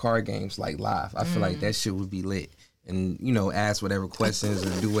one of the card games like live. I feel like that shit would be lit, and ask whatever questions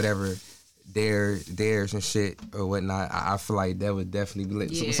or do whatever dares and shit or whatnot. I feel like that would definitely be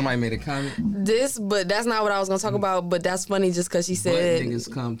lit. Yeah. Somebody made a comment. But that's not what I was gonna talk about. But that's funny just because she But said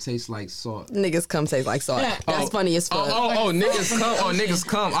niggas come taste like salt. niggas come taste like salt. That's funny as fuck. Niggas come. Oh, niggas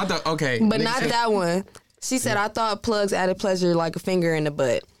come. I thought, okay. But niggas not come. that one. She said I thought plugs added pleasure like a finger in the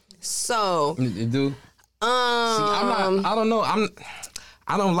butt. So You do? See, I don't know.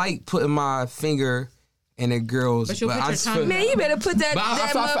 I don't like putting my finger in a girl's. But you'll put I your just tongue feel, in. man, you better put that. but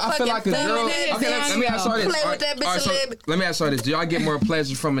I feel like a thumb girl. in that Okay, bitch. let me ask y'all this. Play with that bitch a so little bit. let me ask y'all this. Do y'all get more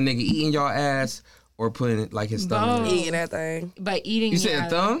pleasure from a nigga eating y'all ass or putting like his thumb in Both. there? Eating that thing. But eating. You said yeah.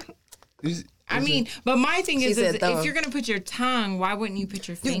 thumb? I mean, but my thing is said if thumb. you're gonna put your tongue, why wouldn't you put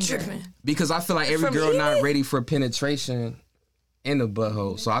your You finger? tripping? Because I feel like every From girl not eating? ready for penetration in the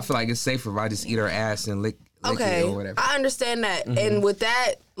butthole. So I feel like it's safer if I just eat her ass and lick Okay, it or whatever. I understand that, and with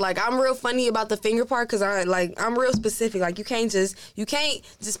that, like I'm real funny about the finger part because I'm real specific. Like you can't just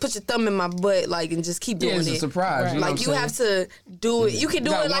put your thumb in my butt like and just keep doing Yeah, it's it. a surprise. Right. You know Like what you I'm have saying? to do it. You can do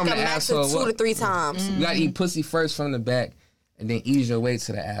You gotta it like warm a the max of asshole 2 to up. 3 times. You gotta eat pussy first from the back, and then ease your way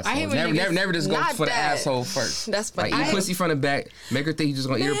to the asshole. I hate when Never niggas- just go Not for the that. asshole first. That's funny. Like eat pussy from the back, make her think you just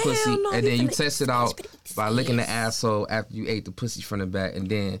gonna eat her Man, pussy, hell no, and you then you finna- test it out by licking the asshole after you ate the pussy from the back, and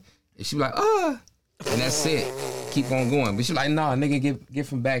then if she be like, and that's it. Keep on going. But she like, nah, nigga, get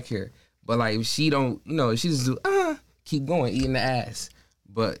from back here. But like if she don't, if she just do, keep going, eating the ass.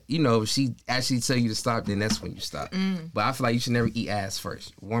 But if she actually tell you to stop, then that's when you stop. But I feel like you should never eat ass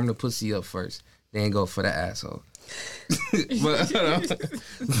first. Warm the pussy up first, then go for the asshole.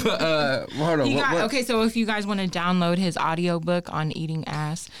 but hold on. What? Okay, so if you guys want to download his audiobook on eating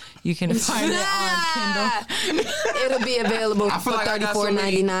ass, you can find it on Kindle. It'll be available I for feel like I got so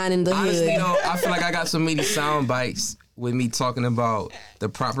many- $34.99 in the Honestly, hood. though, I feel like I got so many sound bites with me talking about the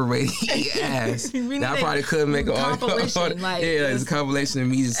proper way to eat ass that I probably could make an compilation, like, it's a compilation of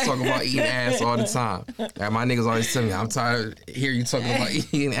me just talking about eating ass all the time. Like my niggas always tell me, I'm tired of hearing you talking about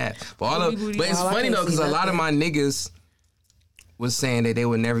eating ass. But it's All I funny can though, because see a lot of nothing. my niggas was saying that they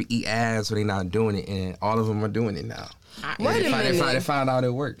would never eat ass or they not doing it, and all of them are doing it now. Wait a minute. They found out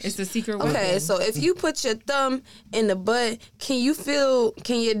it works. It's the secret Okay, weapon. so if you put your thumb in the butt, can your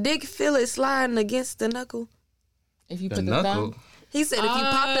dick feel it sliding against the knuckle? If you The put the knuckle. thumb. He said if you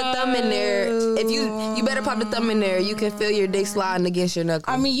pop the thumb in there, if you better pop the thumb in there, you can feel your dick sliding against your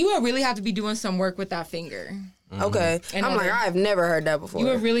knuckle. I mean, you would really have to be doing some work with that finger. Okay. In I'm like, order- I've never heard that before. You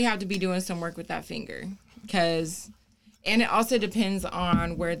would really have to be doing some work with that finger. And it also depends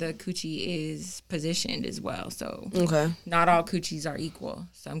on where the coochie is positioned as well. So Okay. not all coochies are equal.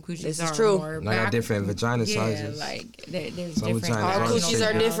 Some coochies This is are true. more And I got back- different vagina yeah, sizes. like there's Some different. vaginas All are coochies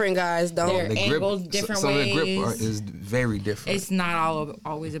are shaped. different, guys. They're Don't. The angled different some ways. of the grip is very different. It's not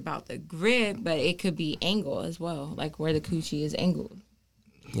always about the grip, but it could be angle as well, like where the coochie is angled.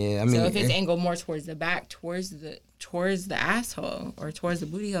 Yeah, I mean, So if it's angled more towards the back, towards the asshole or towards the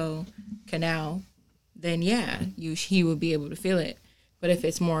booty hole canal, then yeah, he would be able to feel it. But if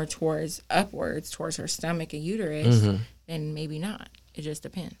it's more towards upwards, towards her stomach and uterus, then maybe not. It just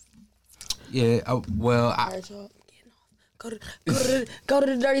depends. Yeah. Well, All right, y'all. Go to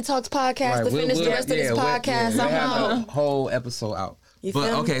the Dirty Talks podcast to finish the rest of this podcast. We'll have a whole episode out.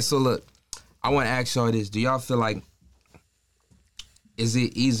 But okay, so look, I want to ask y'all this: do y'all feel like is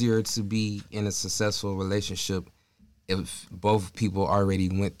it easier to be in a successful relationship if both people already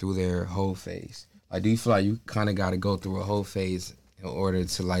went through their whole phase? Like, do you feel like you kind of got to go through a whole phase in order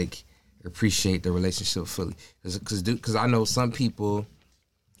to like appreciate the relationship fully? Because I know some people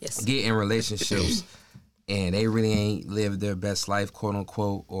get in relationships and they really ain't lived their best life, quote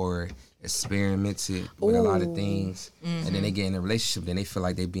unquote, or experimented with a lot of things, and then they get in a relationship, then they feel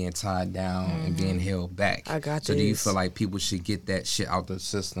like they being tied down and being held back. I got So do you feel like people should get that shit out the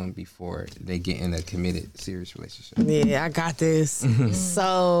system before they get in a committed, serious relationship? Yeah, I got this.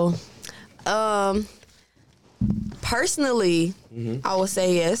 So, personally, I would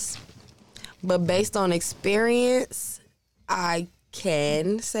say yes, but based on experience, I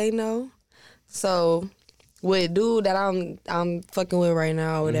can say no. So, with dude that I'm fucking with right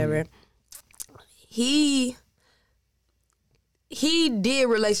now, or whatever, he did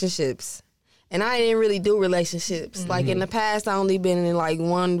relationships, and I didn't really do relationships. Like in the past, I only been in like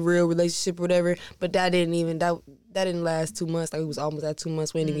one real relationship, or whatever. But that didn't last 2 months. Like it was almost at 2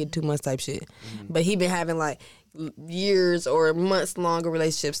 months. We didn't even get 2 months type shit. But he been having like years or months longer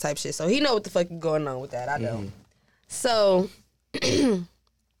relationships type shit. So he know what the fuck is going on with that. I don't. So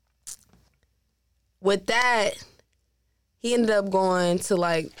with that, he ended up going to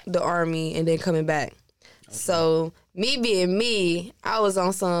like the army and then coming back. Okay. So me being me, I was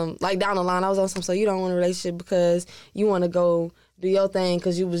on some, like down the line, I was on some, so you don't want a relationship because you want to go do your thing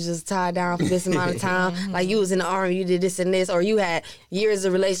because you was just tied down for this amount of time. Like you was in the army, you did this and this, or you had years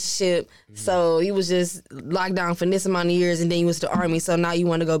of relationship, so you was just locked down for this amount of years, and then you was to the army, so now you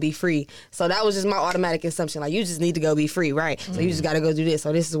want to go be free. So that was just my automatic assumption. Like you just need to go be free, right? So you just got to go do this.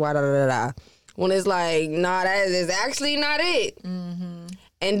 So this is why da. When it's like, nah, that is actually not it.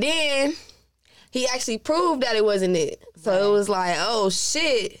 And then he actually proved that it wasn't it. So it was like, oh,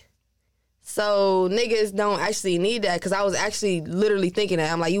 shit. So niggas don't actually need that, because I was actually literally thinking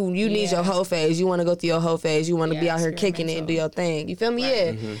that. I'm like, you need your whole phase. You want to go through your whole phase. You want to be out here kicking it and do your thing. You feel me?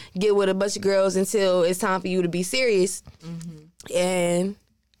 Right. Yeah. Get with a bunch of girls until it's time for you to be serious. And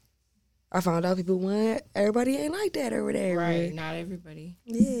I found out everybody ain't like that over there. Right. Not everybody.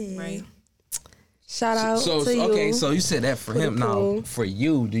 Yeah. Right. Shout out to you. Okay, so you said that for him. Cool. Now, for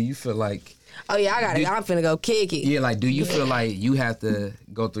you, do you feel like... Oh, yeah, I'm finna go kick it. Yeah, like, do you feel like you have to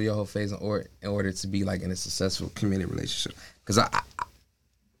go through your whole phase in order to be, like, in a successful committed relationship? Because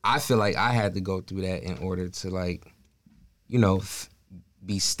I feel like I had to go through that in order to, like, you know,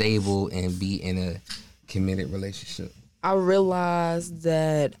 be stable and be in a committed relationship. I realized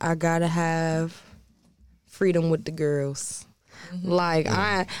that I gotta have freedom with the girls. Like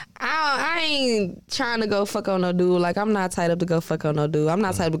I ain't trying to go fuck on no dude. Like I'm not tied up to go fuck on no dude. I'm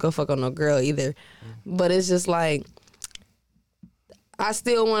not tied up to go fuck on no girl either. But it's just like I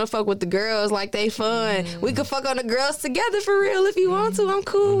still want to fuck with the girls. Like they fun. We could fuck on the girls together for real if you want to. I'm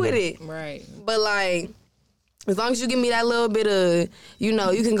cool with it. Right. But like, as long as you give me that little bit of, you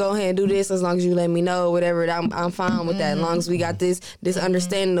know, you can go ahead and do this. As long as you let me know, whatever, I'm fine with that. As long as we got this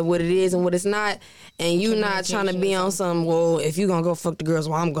understanding of what it is and what it's not, and you not trying to be on some. Well, if you gonna go fuck the girls,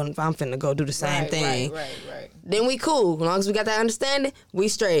 well, I'm finna go do the same thing. Right. Then we cool. As long as we got that understanding, we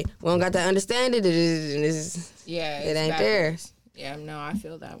straight. We don't got that understanding, it ain't there. Yeah, no, I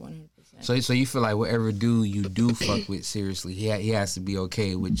feel that 100%. So you feel like whatever dude you do fuck with, seriously, he has to be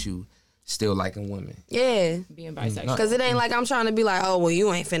okay with you still liking women. Yeah. Being bisexual. Because it ain't like I'm trying to be like, oh, well,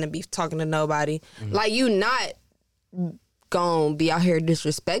 you ain't finna be talking to nobody. Like, you not gonna be out here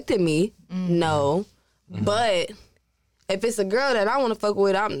disrespecting me. No. But if it's a girl that I want to fuck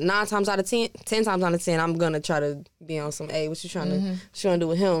with, I'm 9 times out of 10 times out of 10, I'm gonna try to be on some, hey, what you trying to do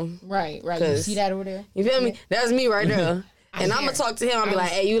with him? Right. You see that over there? You feel me? That's me right there. And I'm gonna talk to him. I'll be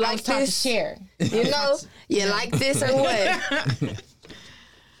like, hey, you like this? Share. You know? You like this or what?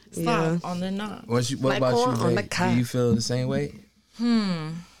 Stop on the knob. What about you, babe? Do you feel the same way?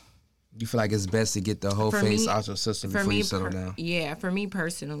 You feel like it's best to get the whole face out your system before you settle down? Yeah, for me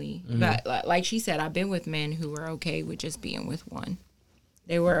personally. But like she said, I've been with men who were okay with just being with one.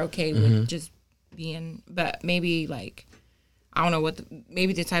 They were okay with just being, but maybe like, I don't know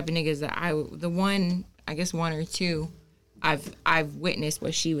maybe the type of niggas that I guess one or two, I've witnessed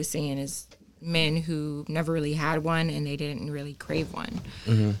what she was saying is men who never really had one and they didn't really crave one.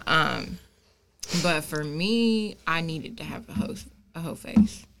 But for me, I needed to have a whole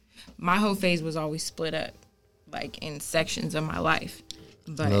phase. My whole phase was always split up, like in sections of my life.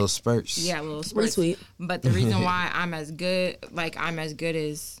 But little spurts. Yeah, little spurts. Retweet. But the reason why I'm as good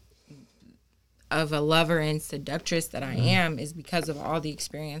as of a lover and seductress that I am is because of all the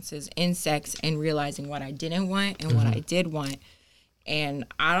experiences in sex and realizing what I didn't want and what I did want. And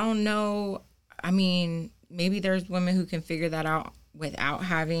I don't know, I mean, maybe there's women who can figure that out without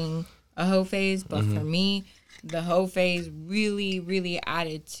having a hoe phase, but for me, the hoe phase really, really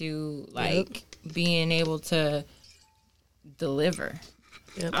added to like being able to deliver.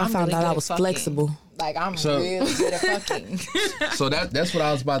 Yep. I found out I was flexible. Like I'm really good at fucking. So that's what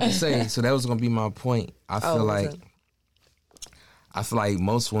I was about to say. So that was gonna be my point. I feel like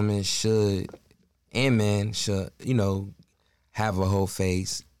most women should and men should, you know, have a whole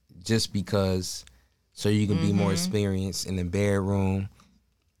face just because so you can be more experienced in the bedroom.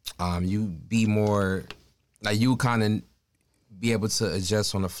 You be more like you kind of be able to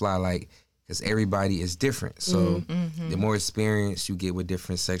adjust on the fly, like. Because everybody is different. So the more experience you get with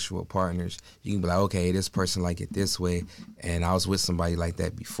different sexual partners, you can be like, okay, this person like it this way. And I was with somebody like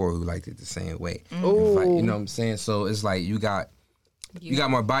that before who liked it the same way. You know what I'm saying? So it's like you got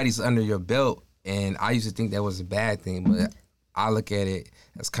more bodies under your belt. And I used to think that was a bad thing. But I look at it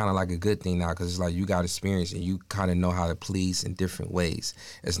as kind of like a good thing now. Because it's like you got experience and you kind of know how to please in different ways.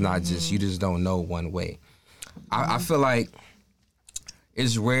 It's not just, you just don't know one way. I feel like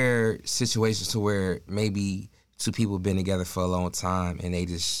it's rare situations to where maybe two people been together for a long time and they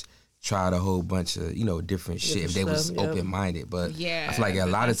just tried a whole bunch of, you know, different shit if they was open-minded. But I feel like a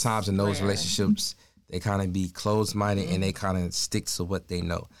lot of times in those relationships, they kind of be closed-minded and they kind of stick to what they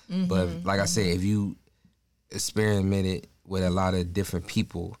know. But like I said, if you experimented with a lot of different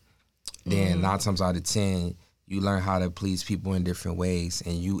people, then 9 times out of 10, you learn how to please people in different ways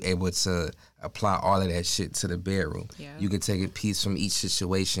and you able to apply all of that shit to the bedroom. Yeah. You can take a piece from each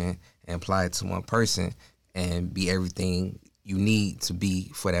situation and apply it to one person and be everything you need to be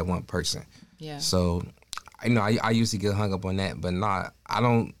for that one person. Yeah. So, you know, I used to get hung up on that, but not. I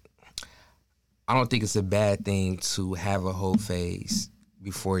don't think it's a bad thing to have a whole phase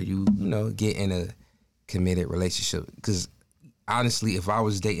before you know, get in a committed relationship. Because honestly, if I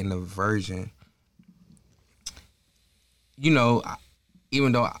was dating a virgin, you know,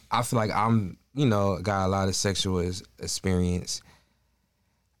 even though I feel like I'm, you know, got a lot of sexual experience,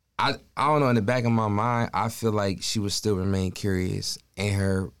 I don't know, in the back of my mind, I feel like she would still remain curious and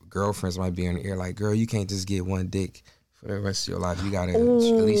her girlfriends might be in the ear like, girl, you can't just get one dick for the rest of your life. You got to at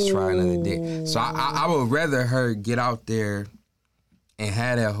least try another dick. So I would rather her get out there and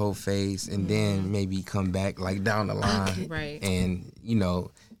have that whole phase and then maybe come back like down the line. Right. And, you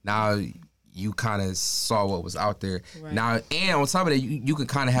know, now you kind of saw what was out there. Right. Now, and on top of that, you can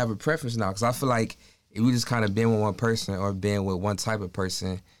kind of have a preference now. Because I feel like if you just kind of been with one person or been with one type of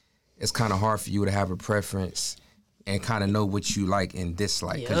person, it's kind of hard for you to have a preference and kind of know what you like and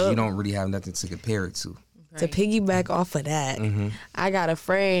dislike. Because you don't really have nothing to compare it to. Right. To piggyback off of that, I got a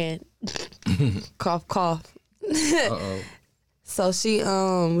friend, cough, cough. Uh-oh. So she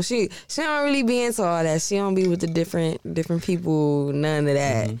don't really be into all that. She don't be with the different people, none of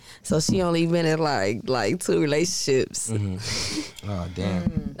that. So she only been in like 2 relationships. Oh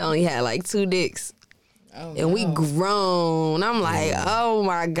damn! Only had like 2 dicks. Oh, and we grown. I'm like, oh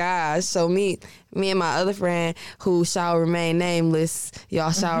my gosh. So me and my other friend who shall remain nameless,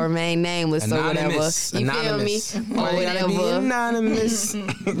 y'all shall remain nameless anonymous. Or whatever. You feel me? Or whatever. Anonymous.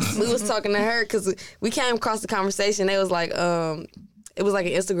 We was talking to her because we came across the conversation. It was like an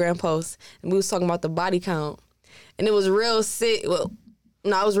Instagram post, and we was talking about the body count, and it was real sick. Well,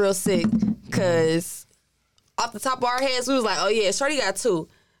 no, I was real sick because off the top of our heads, we was like, oh yeah, Shorty got 2.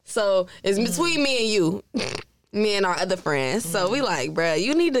 So it's between me and you, me and our other friends. So we like, bruh,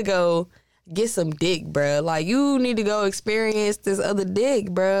 you need to go get some dick, bruh. Like, you need to go experience this other dick,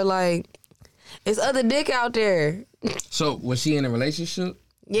 bruh. Like, it's other dick out there. So was she in a relationship?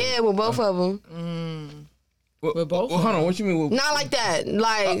 Yeah, with both of them. With both? Well, hold on. What you mean? Not like that.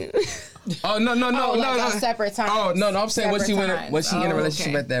 Like. Oh no! On separate times. Oh no! I'm saying was she in a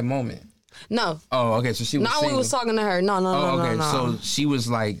relationship at that moment? No. Oh, okay. So she was. No, we was talking to her. No. Okay, no. So she was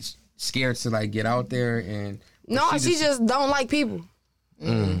like scared to like get out there and. No, she just don't like people.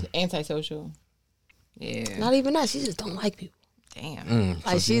 Antisocial. Yeah. Not even that. She just don't like people. Damn.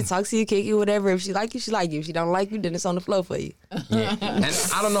 Like, she talks to you, kick you, whatever. If she like you, she like you. If she don't like you, then it's on the floor for you. Yeah. And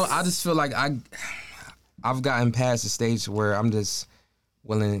I don't know. I just feel like I've gotten past the stage where I'm just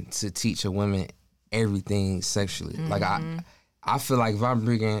willing to teach a woman everything sexually. Like I feel like if I'm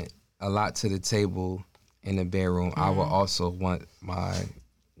bringing a lot to the table in the bedroom, I will also want my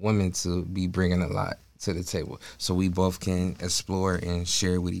women to be bringing a lot to the table, so we both can explore and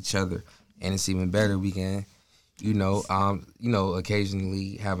share with each other. And it's even better, we can,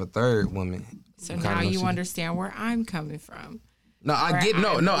 occasionally have a third woman. So now you understand where I'm coming from. No, I get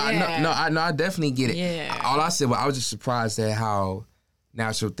I definitely get it. Yeah. All I said was I was just surprised at how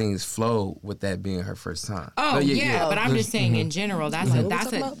natural things flow with that being her first time. Oh, but I'm just saying in general, that's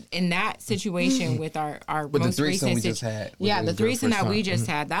in that situation with our with most the threesome recent we just had. The threesome that we just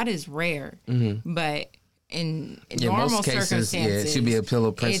had, that is rare. But in normal most cases, circumstances, she'd be a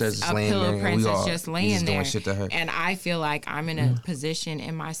pillow princess just laying there. Just laying there. Doing shit to her. And I feel like I'm in a position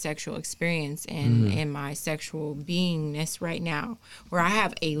in my sexual experience and in my sexual beingness right now where I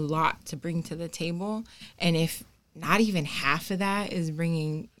have a lot to bring to the table. And if not even half of that is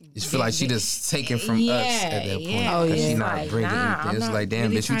bringing... You feel like she just taking from us at that point. Yeah. Oh, yeah. She's not bringing anything. It's like,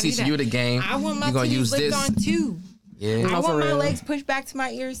 damn, bitch, we teaching you the game. I want my you gonna titties use licked this. on too. Yeah. I want my legs pushed back to my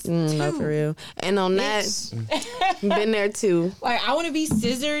ears too. Not for real. And on that, been there too. Like, I want to be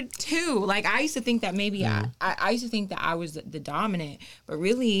scissored too. Like, I used to think that maybe I used to think that I was the dominant, but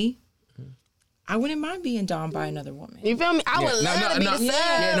really, I wouldn't mind being domed by another woman. You feel me? I would love to be the sub.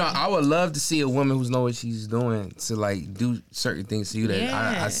 Yeah, no, I would love to see a woman who knows what she's doing to like do certain things to you that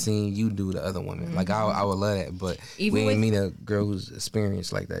I seen you do to other women. Like I would love that, but even we ain't meet a girl who's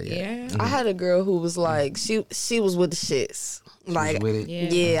experienced like that yet. Yeah, I had a girl who was like she was with the shits. Like with it.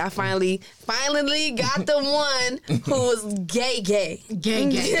 Yeah, I finally got the one who was gay.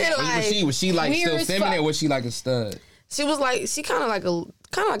 Like, was she like still feminine or was she like a stud? She was like kind of like a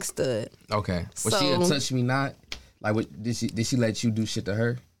stud. Okay. Was she a touch me not? Like, what, did she let you do shit to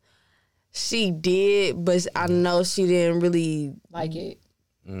her? She did, but I know she didn't really like it.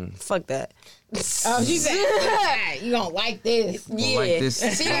 Fuck that. Oh, she said, you don't like this. Yeah. Like this,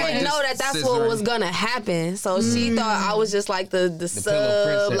 she didn't know that that's what was going to happen. So she thought I was just like the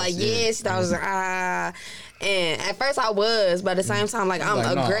sub. Like, she thought I was like, And at first I was, but at the same time, like, I'm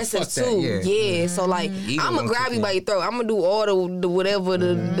like, aggressive too. Yeah. So, like, I'm going to grab you by your throat. I'm going to do all the whatever,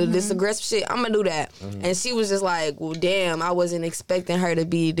 this aggressive shit. I'm going to do that. And she was just like, well, damn, I wasn't expecting her to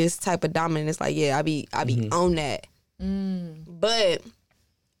be this type of dominant. It's like, I be on that. But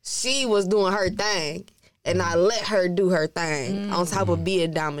she was doing her thing. And I let her do her thing on top of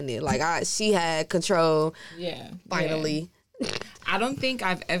being dominant. Like, she had control. Yeah. Finally. Yeah. I don't think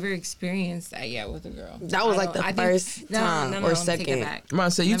I've ever experienced that yet with a girl. That was like the first time or second.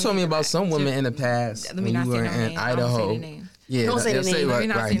 Marcel, you told me about some women in the past when you were in Idaho. Yeah, don't say the name. Let me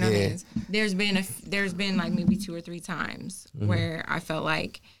not say no names. There's been like maybe 2 or 3 times where I felt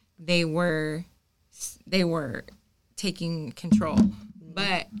like they were taking control.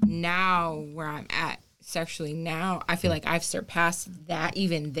 But now where I'm at sexually now, I feel like I've surpassed that.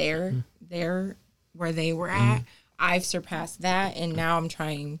 Even there where they were at, I've surpassed that, and now I'm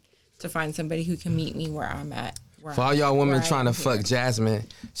trying to find somebody who can meet me where I'm at. For all y'all women trying to fuck Jasmine,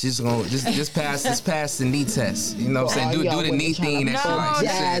 she's gonna just pass the knee test. You know what I'm saying? Do the knee thing that she likes.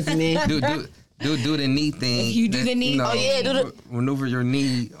 Jasmine. Do the knee thing. If you do the knee, maneuver your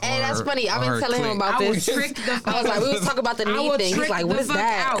knee. And that's funny. I've been telling him about this. I was like, we was talking about the knee thing. He's like, what is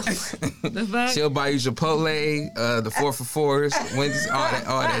that? The fuck? She'll buy you Chipotle, the 4 for 4s, Wendy's,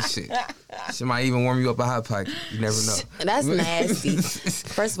 all that shit. She might even warm you up a Hot Pocket. You never know. That's nasty.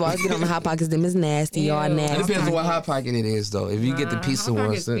 First of all, get on the Hot Pockets. Them is nasty. Y'all nasty. It depends on what Hot Pocket it is, though. If you get the pizza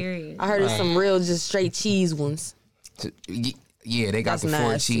ones, I heard it's some real just straight cheese ones. Yeah, they got the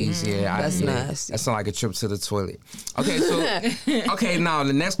 4 cheese. Yeah, that's nasty. That sounds like a trip to the toilet. Okay, so now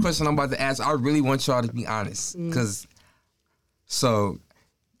the next question I'm about to ask, I really want y'all to be honest, because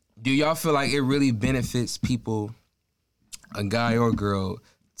do y'all feel like it really benefits people, a guy or girl,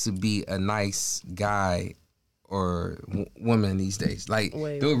 to be a nice guy or woman these days? Like,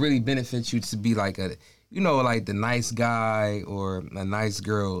 do it really benefit you to be like like the nice guy or a nice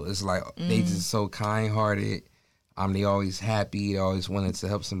girl? It's like they just so kind-hearted. They always happy. They always wanted to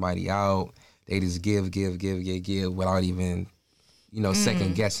help somebody out. They just give without even,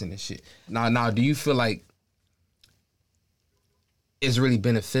 second guessing and shit. Now, do you feel like it's really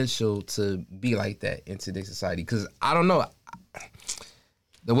beneficial to be like that in today's society? Because I don't know.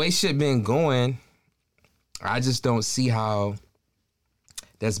 The way shit been going, I just don't see how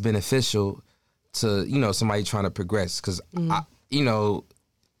that's beneficial to, somebody trying to progress. Because,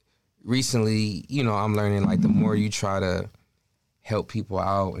 recently, I'm learning, like, the more you try to help people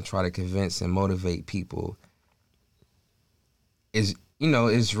out and try to convince and motivate people, it's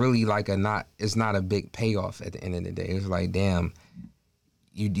really like it's not a big payoff at the end of the day. It's like, damn,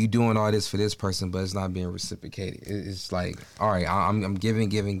 you doing all this for this person, but it's not being reciprocated. It's like, all right, I'm giving,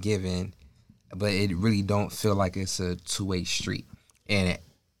 but it really don't feel like it's a 2-way street. And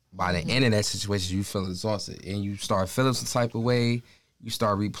by the end of that situation, you feel exhausted and you start feeling some type of way. You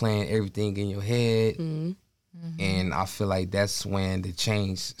start replaying everything in your head. And I feel like that's when the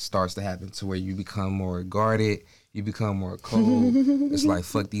change starts to happen, to where you become more guarded. you become more cold. It's like,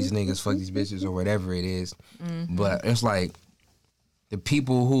 fuck these niggas, fuck these bitches, or whatever it is. But it's like the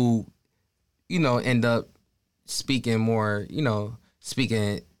people who, you know, end up speaking more, you know,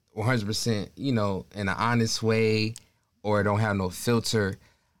 speaking 100%, you know, in an honest way, or don't have no filter.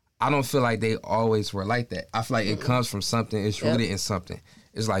 I don't feel like they always were like that. I feel like it comes from something. It's rooted in something.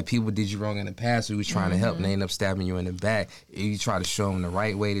 It's like people did you wrong in the past, or you was trying to help, and they end up stabbing you in the back. You try to show them the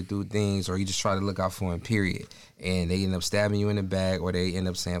right way to do things, or you just try to look out for them, period. And they end up stabbing you in the back, or they end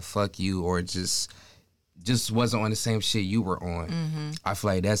up saying fuck you, or just wasn't on the same shit you were on. I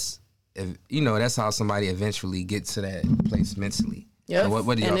feel like that's, you know, that's how somebody eventually gets to that place mentally. Yeah, so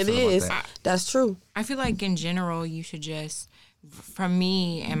what do y'all feel about that? That's true. I feel like in general, you should just, from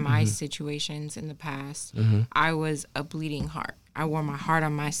me and my situations in the past, I was a bleeding heart. I wore my heart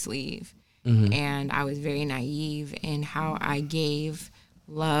on my sleeve, and I was very naive in how I gave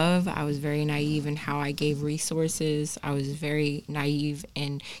love. I was very naive in how I gave resources. I was very naive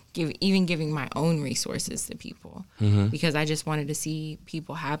in even giving my own resources to people because I just wanted to see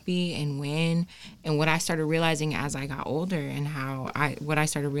people happy and win. And what I started realizing as I got older, and what I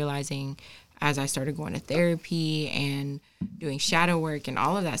started realizing as I started going to therapy and doing shadow work and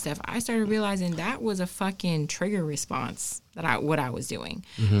all of that stuff, I started realizing that was a fucking trigger response what I was doing.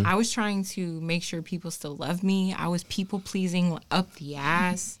 I was trying to make sure people still love me. I was people pleasing up the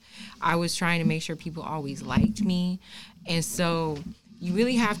ass. I was trying to make sure people always liked me. And so you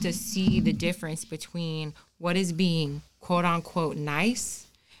really have to see the difference between what is being quote unquote nice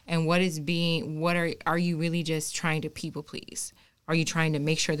and what are you really just trying to people please? Are you trying to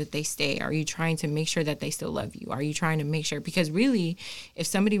make sure that they stay? Are you trying to make sure that they still love you? Are you trying to make sure? Because really, if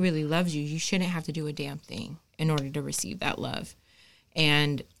somebody really loves you, you shouldn't have to do a damn thing in order to receive that love.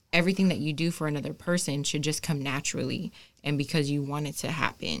 And everything that you do for another person should just come naturally and because you want it to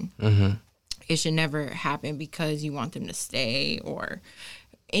happen. It should never happen because you want them to stay or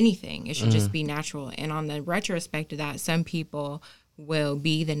anything. It should just be natural. And on the retrospect of that, some people will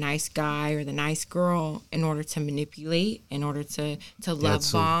be the nice guy or the nice girl in order to manipulate, in order to love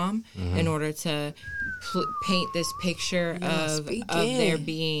bomb, in order to paint this picture of there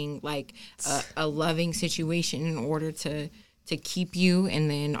being like a loving situation in order to keep you.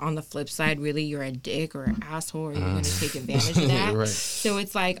 And then on the flip side, really you're a dick or an asshole, or you're going to take advantage of that. Right. So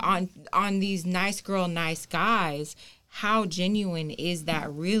it's like on these nice girl, nice guys, how genuine is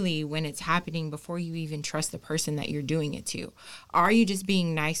that really when it's happening before you even trust the person that you're doing it to? Are you just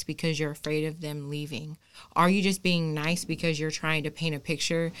being nice because you're afraid of them leaving? Are you just being nice because you're trying to paint a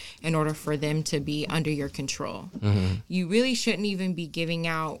picture in order for them to be under your control? You really shouldn't even be giving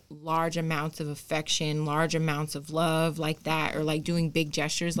out large amounts of affection, large amounts of love like that, or like doing big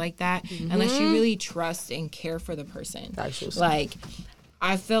gestures like that, unless you really trust and care for the person. Like,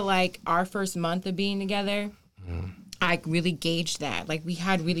 I feel like our first month of being together, I really gauged that. Like, we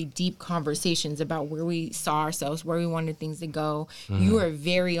had really deep conversations about where we saw ourselves, where we wanted things to go. You were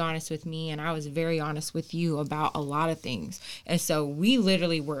very honest with me, and I was very honest with you about a lot of things. And so we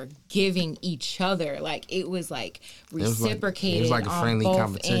literally were giving each other, like, it was like reciprocated. It was like a friendly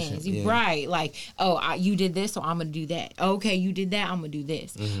competition. Yeah. Right. Like, you did this, so I'm going to do that. Okay, you did that, I'm going to do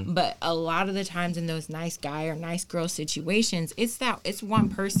this. But a lot of the times in those nice guy or nice girl situations, it's one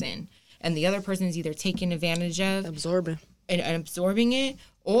person. And the other person is either taking advantage of, absorbing it,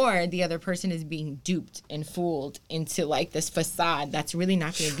 or the other person is being duped and fooled into like this facade that's really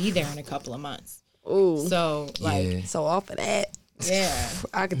not going to be there in a couple of months. Ooh, so like, so off of that, yeah,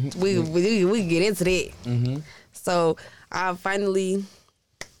 we can get into that. So I finally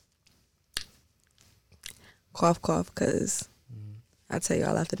cough, because I'll tell you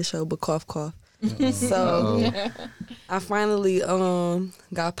all after the show, but cough. So I finally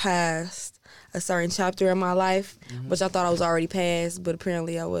got past a certain chapter in my life, which I thought I was already past, but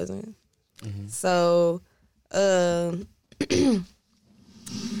apparently I wasn't. So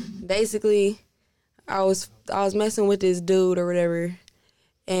basically I was messing with this dude or whatever,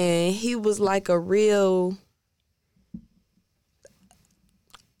 and he was like a real,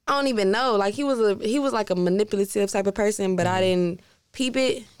 I don't even know, like he was like a manipulative type of person, but I didn't peep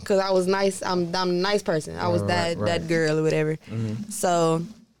it because I was nice. I'm a nice person. I was that girl or whatever. So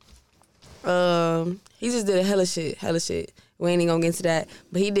he just did a hella shit. We ain't even gonna get into that,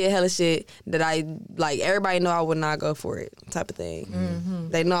 but he did hella shit that I like. Everybody know I would not go for it, type of thing.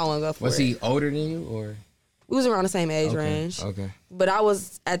 They know I wouldn't go for it. Was he older than you, or? We was around the same age range. Okay. But I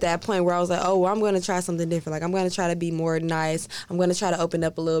was at that point where I was like, oh, well, I'm going to try something different. Like, I'm going to try to be more nice. I'm going to try to open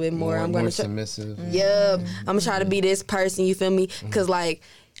up a little bit more. I'm going to submissive. Yep. I'm going to try to be this person, you feel me? Because, like,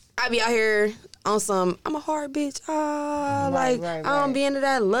 I be out here on some, I'm a hard bitch. Right. I don't be into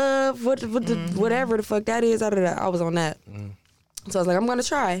that love, whatever the fuck that is. I was on that. So I was like, I'm gonna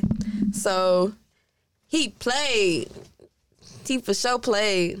try. So he played. He for sure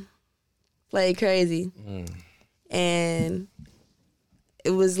played crazy. And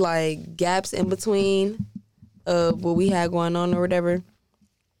it was like gaps in between of what we had going on or whatever,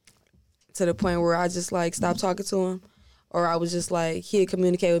 to the point where I just like stopped talking to him. Or I was just like, he'd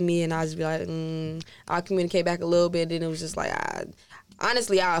communicate with me and I'd just be like, I'll communicate back a little bit. Then it was just like,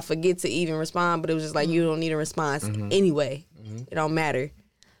 honestly, I'll forget to even respond, but it was just like, you don't need a response anyway. It don't matter.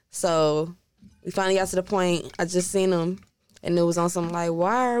 So we finally got to the point, I just seen him, and it was on some like,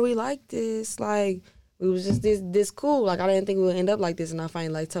 why are we like this? Like, we was just this cool. Like, I didn't think we would end up like this. And I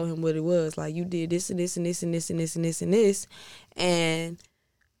finally like told him what it was. Like, you did this and this and this and this and this and this and this. And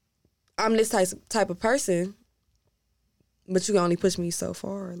I'm this type of person, but you can only push me so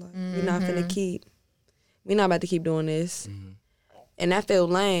far. Like, we're not about to keep doing this. And that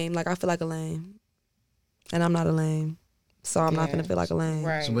felt lame. Like, I feel like a lame. And I'm not a lame. So I'm not going to feel like a lame.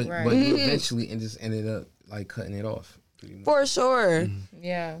 Right, but you eventually just ended up, like, cutting it off. For sure.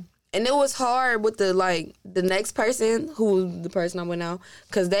 Yeah. And it was hard with the next person, who was the person I'm with now,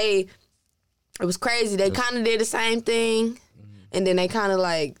 because it was crazy. They kind of did the same thing. And then they kind of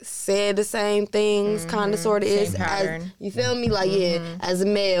like said the same things, kind of sort of is. As, you feel me? Like, as a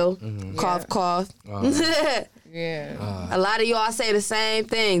male, cough. Yeah. A lot of y'all say the same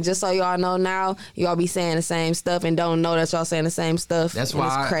thing. Just so y'all know now, y'all be saying the same stuff and don't know that y'all saying the same stuff. That's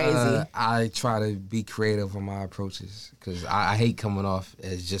why it's crazy. I try to be creative on my approaches, because I hate coming off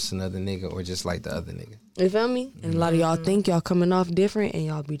as just another nigga or just like the other nigga. You feel me? And a lot of y'all think y'all coming off different and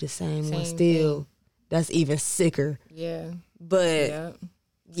y'all be the same one still. Thing. That's even sicker. Yeah. But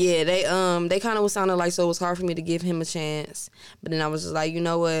yeah, they kind of was sounding like, so it was hard for me to give him a chance. But then I was just like, you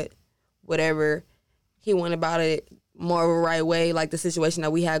know what? Whatever. He went about it more of a right way. Like the situation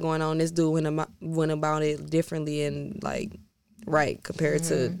that we had going on, this dude went about it differently and like right compared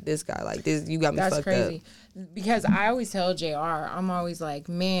to this guy. Like this, you got me fucked crazy. up. Because I always tell JR, I'm always like,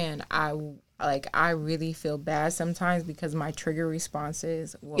 man, I really feel bad sometimes because my trigger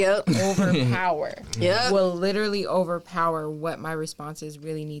responses will overpower. Will literally overpower what my responses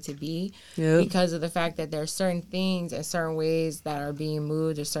really need to be. Because of the fact that there's certain things and certain ways that are being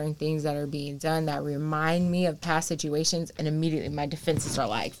moved or certain things that are being done that remind me of past situations, and immediately my defenses are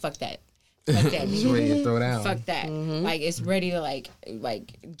like, fuck that. Fuck that. It's ready to throw down. Fuck that. Like, it's ready to like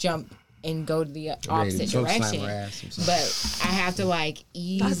jump and go to the opposite direction. But I have to like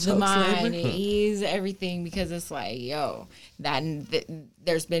ease the mind and ease everything, because it's like, yo,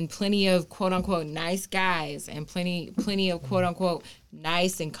 there's been plenty of quote unquote nice guys and plenty of quote unquote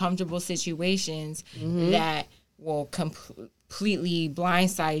nice and comfortable situations that will completely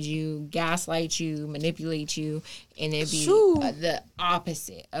blindside you, gaslight you, manipulate you, and it'd be the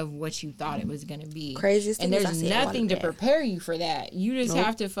opposite of what you thought it was going to be. Craziest and there's nothing to prepare you for that. You just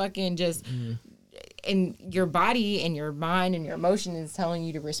have to fucking just... And your body and your mind and your emotion is telling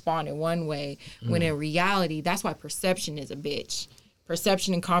you to respond in one way, when in reality, that's why perception is a bitch.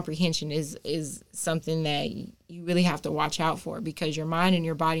 Perception and comprehension is something that you really have to watch out for, because your mind and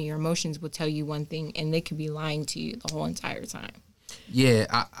your body and your emotions will tell you one thing and they could be lying to you the whole entire time.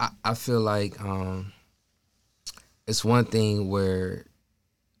 Yeah, I feel like it's one thing where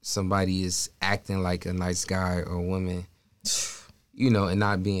somebody is acting like a nice guy or woman, you know, and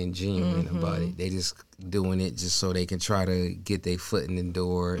not being genuine about it. They just doing it just so they can try to get their foot in the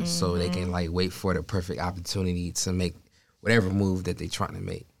door, so they can like wait for the perfect opportunity to make whatever move that they're trying to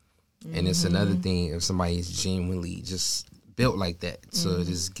make. And it's another thing if somebody is genuinely just built like that, to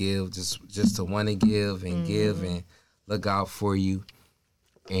just give, just to want to give and look out for you.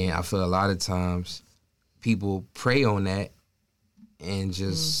 And I feel a lot of times people prey on that and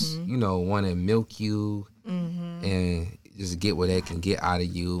just, you know, want to milk you and just get what they can get out of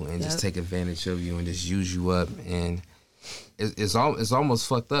you and just take advantage of you and just use you up. And it's almost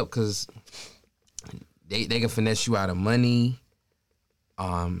fucked up, because they can finesse you out of money.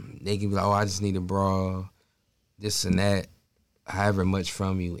 They can be like, oh, I just need a bra, this and that, however much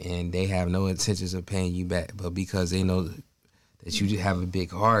from you, and they have no intentions of paying you back. But because they know that you just have a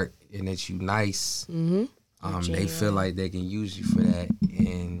big heart and that you nice, they feel like they can use you for that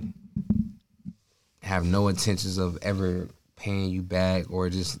and have no intentions of ever paying you back, or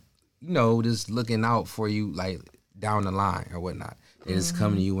just, you know, just looking out for you like down the line or whatnot. They just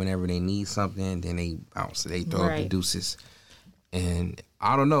come to you whenever they need something, then they bounce, they throw up the deuces. And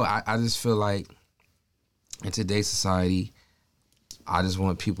I don't know, I just feel like in today's society, I just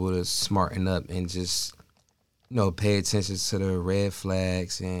want people to smarten up and just, you know, pay attention to the red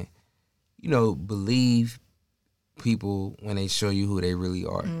flags and, believe people when they show you who they really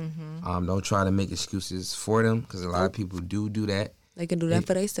are. Don't try to make excuses for them, because a lot of people do that. They can do that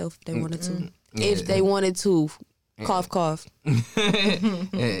for themselves if they wanted to. If they wanted to. Cough, cough.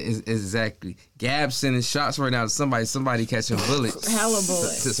 Exactly. Gab sending shots right now to somebody catching bullets. Hella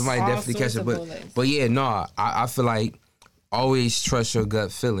bullets. Somebody definitely catching bullets. But yeah, no, I feel like always trust your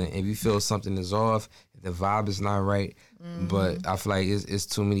gut feeling. If you feel something is off, if the vibe is not right. But I feel like it's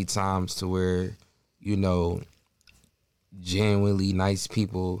too many times to where, genuinely nice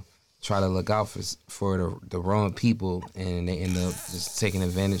people try to look out for the wrong people, and they end up just taking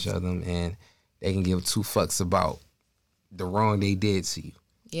advantage of them, and they can give two fucks about the wrong they did to you.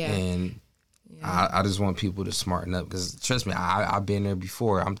 Yeah. And I just want people to smarten up, because trust me, I've been there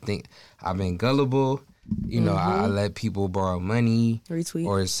before. I've been gullible. I let people borrow money, retweet,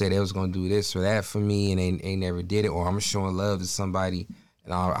 or say they was gonna do this or that for me, and they never did it. Or I'm showing love to somebody,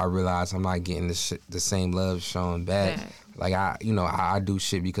 and I realize I'm not getting the same love shown back. Like I do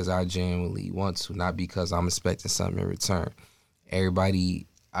shit because I genuinely want to, not because I'm expecting something in return. Everybody,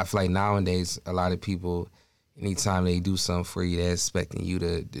 I feel like nowadays a lot of people, anytime they do something for you, they're expecting you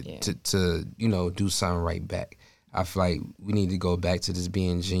to do something right back. I feel like we need to go back to just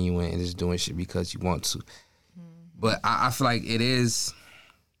being genuine and just doing shit because you want to. But I feel like it is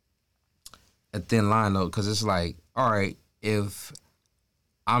a thin line though, because it's like, all right, if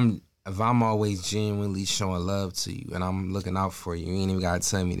I'm always genuinely showing love to you and I'm looking out for you, you ain't even gotta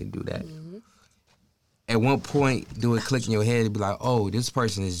tell me to do that. At one point, do it click in your head to be like, oh, this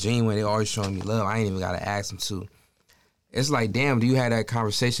person is genuine, they always showing me love, I ain't even gotta ask them to. It's like, damn, do you have that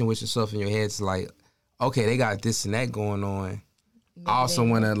conversation with yourself in your head? It's like, okay, they got this and that going on. I also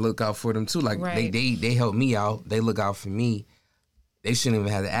want to look out for them too. Like they help me out. They look out for me. They shouldn't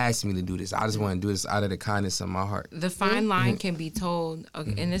even have to ask me to do this. I just want to do this out of the kindness of my heart. The fine line can be told,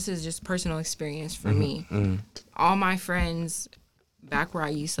 okay, and this is just personal experience for me. All my friends back where I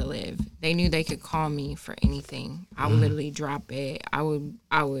used to live, they knew they could call me for anything. I would literally drop it. I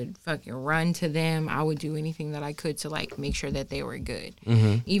would fucking run to them. I would do anything that I could to like make sure that they were good.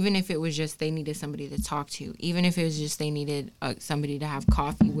 Even if it was just they needed somebody to talk to. Even if it was just they needed somebody to have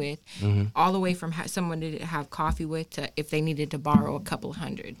coffee with. All the way from someone to have coffee with to if they needed to borrow a couple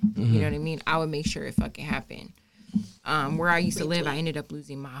 $100. You know what I mean? I would make sure it fucking happened. Where I used to live, I ended up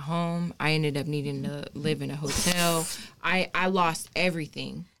losing my home. I ended up needing to live in a hotel. I lost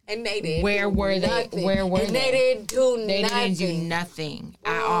everything. And they didn't. Where were they? Where were they? They didn't do nothing. They didn't do nothing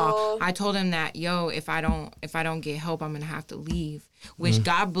at all. I told them that, if I don't get help, I'm gonna have to leave. Which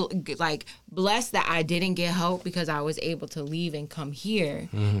God blessed that I didn't get help, because I was able to leave and come here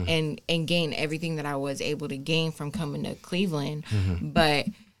and gain everything that I was able to gain from coming to Cleveland. But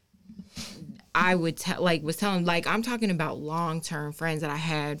I would I'm talking about long-term friends that I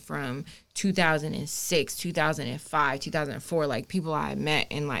had from 2006, 2005, 2004, like people I met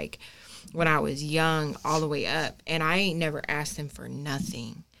in like when I was young all the way up. And I ain't never asked them for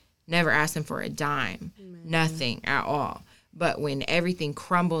nothing. Never asked them for a dime. Nothing at all. But when everything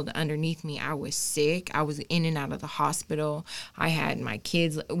crumbled underneath me, I was sick. I was in and out of the hospital. I had my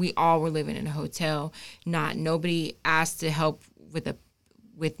kids. We all were living in a hotel. Nobody asked to help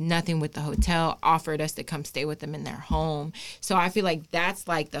with nothing with the hotel, offered us to come stay with them in their home. So I feel like that's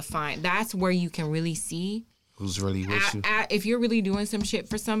like that's where you can really see who's really with you. If you're really doing some shit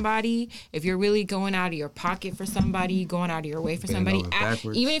for somebody, if you're really going out of your pocket for somebody, going out of your way for somebody,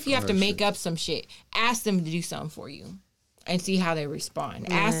 even if you have to make up some shit, ask them to do something for you and see how they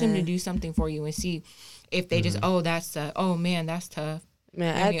respond. Ask them to do something for you and see if they just, that's tough. Oh man, that's tough.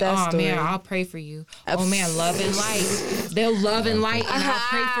 Man, at that story. Man, I'll pray for you. Oh man, love and light. They'll love and light, and I'll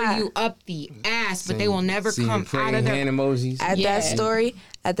pray for you up the ass, but they will never come out of their hand emojis. At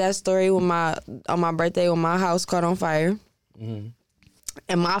that story, on my birthday, when my house caught on fire, and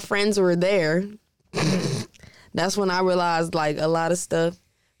my friends were there. That's when I realized like a lot of stuff,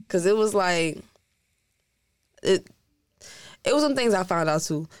 because it was like it was some things I found out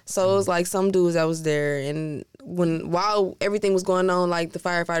too. So it was like some dudes that was there, and while everything was going on, like the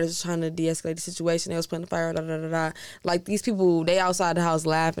firefighters was trying to de-escalate the situation, they was putting the fire, like these people, they outside the house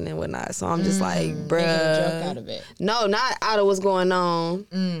laughing and whatnot. So I'm just like, bruh. Making a joke out of it. No, not out of what's going on.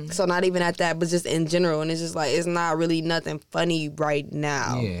 So not even at that, but just in general. And it's just like, it's not really nothing funny right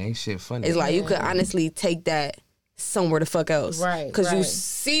now. Yeah, ain't shit funny. It's like you could honestly take that somewhere the fuck else. Right. Because you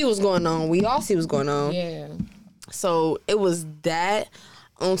see what's going on. We all see what's going on. Yeah. So it was that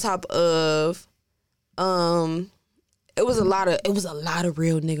on top of it was a lot of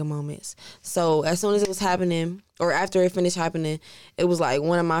real nigga moments. So as soon as it was happening, or after it finished happening, it was like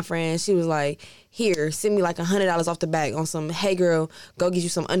one of my friends, she was like, here, send me like $100 off the back on some, hey girl, go get you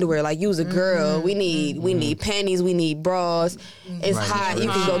some underwear. Like, you was a girl. We need panties, we need bras. It's hot. You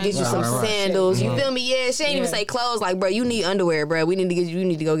can go get you some sandals. You feel me? Yeah, she ain't even say clothes. Like, bro, you need underwear, bro. You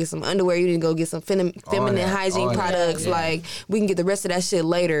need to go get some underwear. You need to go get some feminine hygiene products. Like, we can get the rest of that shit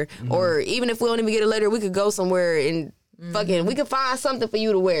later. Or even if we don't even get it later, we could go somewhere and fucking, we could find something for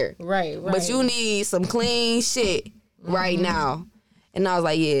you to wear. Right. But you need some clean shit right now. And I was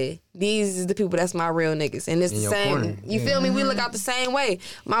like, yeah, these is the people that's my real niggas. And it's the same. Corner. You feel me? We look out the same way.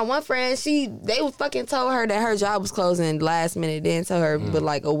 My one friend, they fucking told her that her job was closing last minute. Didn't tell her but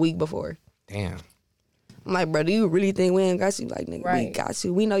like a week before. Damn. I'm like, bro, do you really think we ain't got you? Like, nigga, we got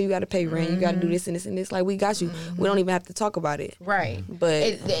you. We know you got to pay rent. You got to do this and this and this. Like, we got you. We don't even have to talk about it. Right.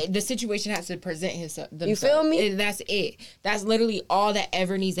 But the situation has to present itself. You feel me? That's it. That's literally all that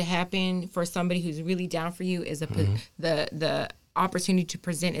ever needs to happen for somebody who's really down for you is the opportunity to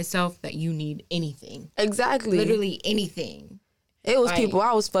present itself that you need anything. Exactly. Literally anything. It was like, people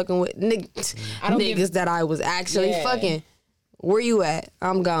I was fucking with. Niggas that I was actually fucking. Where you at?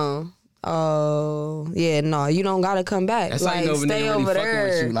 I'm gone. Oh, yeah, no, you don't gotta come back. That's like, how you know if a stay nigga over really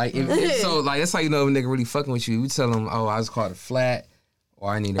there. fucking with you. Like, that's how you know if a nigga really fucking with you. You tell them, oh, I just called a flat,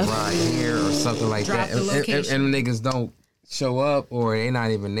 or I need a ride here, or something like Drop that. the location. And niggas don't show up, or they not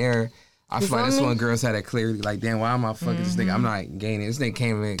even there. I feel like this one girls had that clarity, like, damn, why am I fucking this nigga? I'm not gaining. This nigga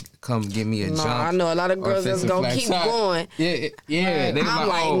came and come get me a jump. I know a lot of girls that's gonna keep going. Yeah. Right. I'm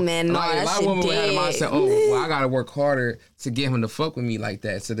like, man, no, like, that a lot shit of women had a dead. mindset, well, I gotta work harder to get him to fuck with me like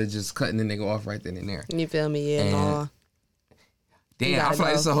that, instead of just cutting the nigga off right then and there. You feel me? Yeah, no. Damn, I feel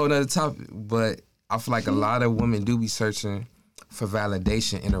like it's a whole nother topic, but I feel like a lot of women do be searching for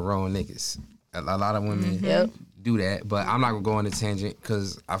validation in the wrong niggas. A lot of women do that, but I'm not gonna go on a tangent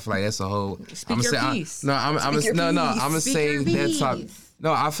because I feel like that's a whole. Speak your piece. I'm gonna say that topic.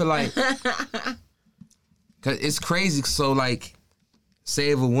 No, I feel like because it's crazy. So like, say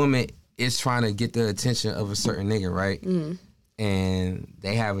if a woman is trying to get the attention of a certain nigga, right? And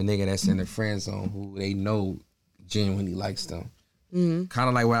they have a nigga that's in the friend zone who they know genuinely likes them. Kind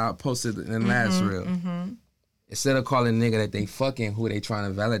of like what I posted in the last reel. Instead of calling the nigga that they fucking who they trying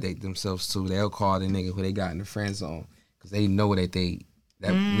to validate themselves to, they'll call the nigga who they got in the friend zone because they know that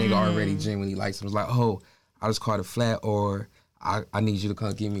that nigga already genuinely likes them. It's like, oh, I just called a flat, or I need you to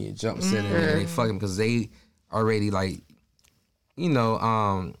come give me a jump. Instead of they fucking because they already like, you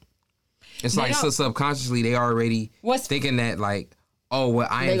know, it's like so subconsciously they already thinking that like, oh, well,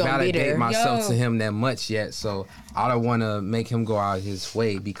 I ain't validate myself to him that much yet, so I don't want to make him go out his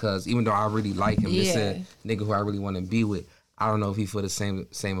way because even though I really like him, this is a nigga who I really want to be with. I don't know if he feel the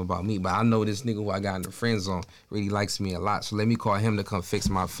same about me, but I know this nigga who I got in the friend zone really likes me a lot, so let me call him to come fix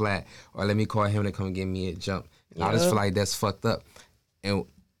my flat, or let me call him to come give me a jump. And I just feel like that's fucked up. And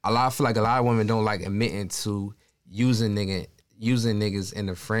I feel like a lot of women don't like admitting to using niggas in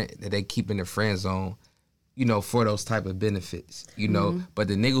the friend that they keep in the friend zone, you know, for those type of benefits, you know. But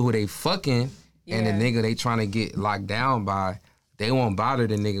the nigga who they fucking and the nigga they trying to get locked down by, they won't bother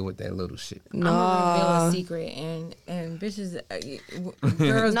the nigga with that little shit. No. I'm gonna reveal a secret, and bitches,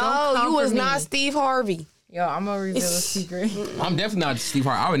 girls, no, don't come you was for me. not Steve Harvey. Yo, I'm gonna reveal a secret. I'm definitely not Steve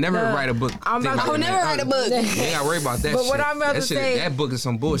Harvey. I would never write a book. I would never write a book. You ain't gotta worry about that But shit. what I'm about to say, that book is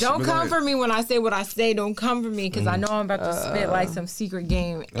some bullshit. Don't come for me when I say what I say. Don't come for me because I know I'm about to spit like some secret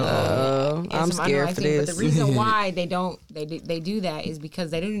game. And I'm some scared for this. But the reason why they do that is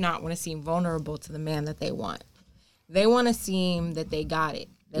because they do not want to seem vulnerable to the man that they want. They want to seem that they got it.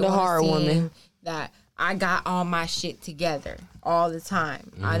 They the hard woman. That I got all my shit together all the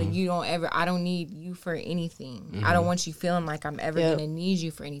time. I don't need you for anything. I don't want you feeling like I'm ever gonna need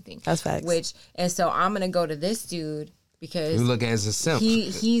you for anything. That's facts. And so I'm gonna go to this dude because you look as a simp.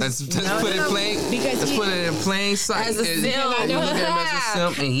 Let's put it in plain sight. As a simp. You look at him as a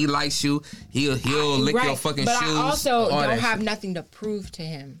simp, and he likes you. He'll lick your fucking but shoes. I also don't have shit. nothing to prove to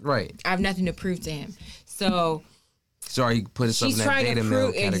him. Right. I have nothing to prove to him. So. Sorry, you put yourself in that beta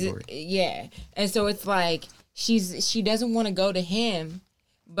male category. And so it's like she doesn't want to go to him,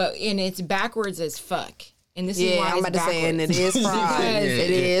 and it's backwards as fuck. And this is why I'm about to say, and it is fraud. It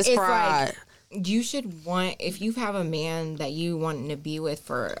is fraud. Like, you should want, if you have a man that you want to be with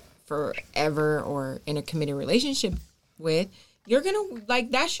for forever or in a committed relationship with, you're gonna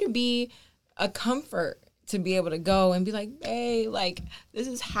like that should be a comfort. To be able to go and be like, hey, like, this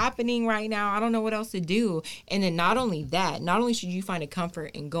is happening right now. I don't know what else to do. And then not only should you find a comfort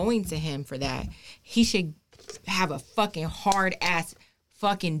in going to him for that, he should have a fucking hard ass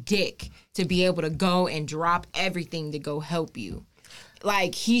fucking dick to be able to go and drop everything to go help you.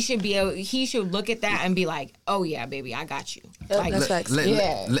 like he should look at that and be like, oh yeah, baby, I got you. Like, that's facts.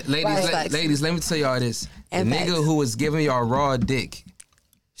 Ladies, let me tell y'all this. And the facts. nigga who was giving y'all raw dick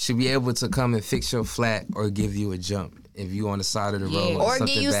should be able to come and fix your flat or give you a jump if you on the side of the road. Or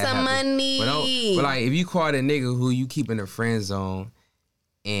something give you bad some happens. money. But like, if you call the nigga who you keep in the friend zone,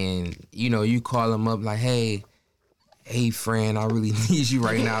 and you call him up like, hey friend, I really need you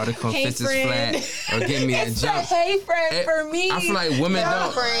right now to come fix this flat or give me a jump. Hey friend for me. I feel like women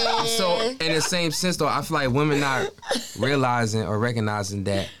don't. Friend. So in the same sense though, I feel like women not realizing or recognizing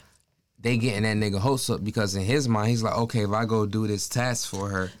that they getting that nigga hopes up, because in his mind he's like, okay, if I go do this task for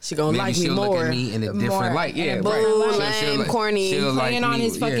her, she gonna maybe like me she'll more. look at me in a different light. Yeah, And right. boo, She'll lame, corny. she'll playing like on me,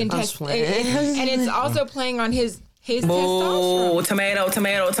 his fucking yeah. test, and it's also playing on his testosterone. Oh, tomato.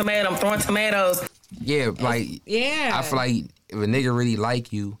 I'm throwing tomatoes. Yeah, like I feel like if a nigga really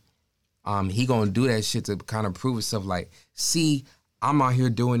like you, he gonna do that shit to kind of prove himself. Like, see, I'm out here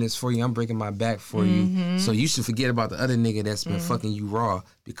doing this for you. I'm breaking my back for you. So you should forget about the other nigga that's been fucking you raw,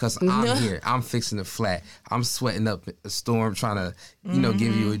 because I'm here. I'm fixing the flat. I'm sweating up a storm trying to,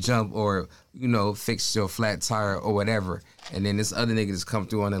 give you a jump or, fix your flat tire or whatever. And then this other nigga just come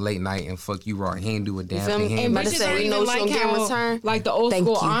through on a late night and fuck you raw. He ain't do a damn thing. And bitches don't even like how, like the old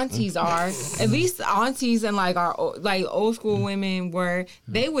school aunties are. At least aunties and like our old school women were,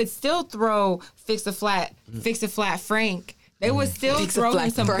 they would still throw fix a flat Frank. They would still throw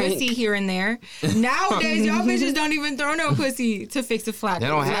him some pussy here and there. Nowadays, y'all bitches don't even throw no pussy to fix a flat. They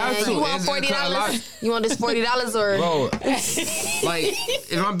don't have to. You want $40? You want this $40 or? Bro, like,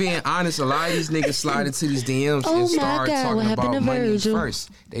 if I'm being honest, a lot of these niggas slide into these DMs and start talking about money first.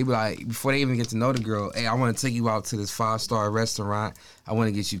 They be like, before they even get to know the girl, hey, I want to take you out to this 5-star restaurant. I want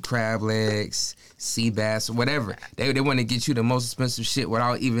to get you crab legs, sea bass, whatever. They want to get you the most expensive shit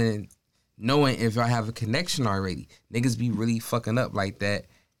without even knowing if I have a connection already. Niggas be really fucking up like that.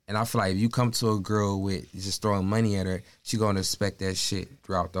 And I feel like if you come to a girl with just throwing money at her, she gonna expect that shit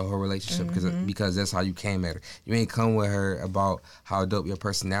throughout the whole relationship, because that's how you came at her. You ain't come with her about how dope your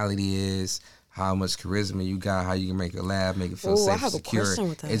personality is, how much charisma you got, how you can make her laugh, make her feel safe and secure.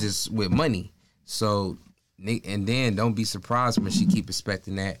 It's just with money. So, and then don't be surprised when she keep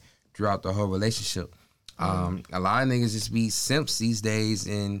expecting that throughout the whole relationship. A lot of niggas just be simps these days,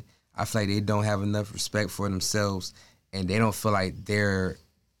 and I feel like they don't have enough respect for themselves, and they don't feel like they're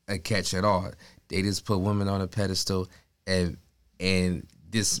a catch at all. They just put women on a pedestal and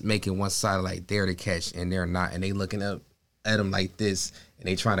just making one side like they're the catch and they're not, and they looking up at them like this, and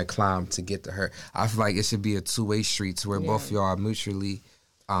they trying to climb to get to her. I feel like it should be a two-way street to where both of y'all are mutually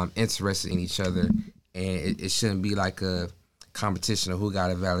interested in each other, and it shouldn't be like a competition of who got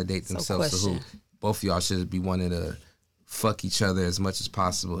to validate themselves to who. Both of y'all should be wanting to fuck each other as much as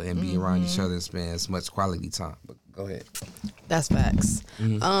possible and be around each other and spend as much quality time. But go ahead. That's facts.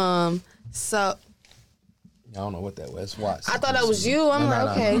 So I don't know what that was. Watch. I thought that was you.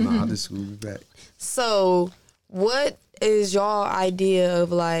 Okay. No, I'll just screw you back. So what is y'all idea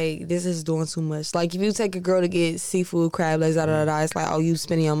of like, this is doing too much? Like, if you take a girl to get seafood, crab legs, it's like, oh, you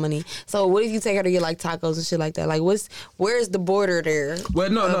spending your money. So what if you take her to get like tacos and shit like that? Like, where's the border there?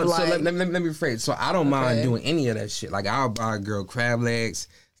 Well, no. Like, so let me rephrase. So I don't mind doing any of that shit. Like, I'll buy a girl crab legs,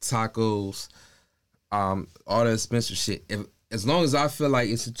 tacos, all the expensive shit. As long as I feel like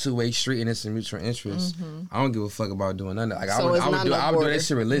it's a two-way street and it's a mutual interest, I don't give a fuck about doing none of that. Like, So I would do that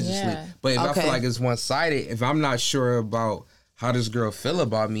shit religiously. Yeah. But if I feel like it's one-sided, if I'm not sure about how this girl feel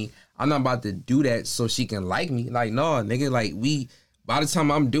about me, I'm not about to do that so she can like me. Like, no, nigga, like, by the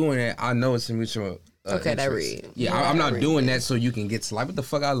time I'm doing it, I know it's a mutual okay, interest. that read. Yeah, I'm not doing that so you can get to like, what the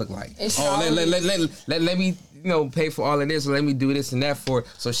fuck I look like? Let me pay for all of this, or let me do this and that for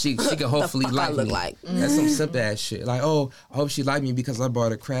so she can hopefully like me. That's some simple ass shit. Like, oh, I hope she like me because I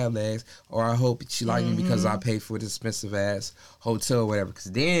bought her crab legs, or I hope she like me because I paid for this expensive ass hotel or whatever.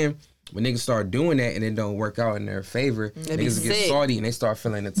 Because then when niggas start doing that and it don't work out in their favor, niggas get salty and they start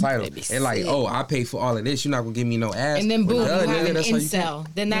feeling entitled. They're like, oh, I paid for all of this, you're not gonna give me no ass. And then boom, you have an that's incel.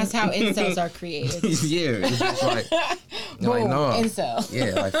 Then that's how incels are created. Yeah, it's just like, boom, like, no. incel.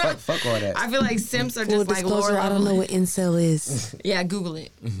 Yeah, like fuck all that. I feel like simps are Full just like disclosure, lower I don't know what incel is. Yeah, Google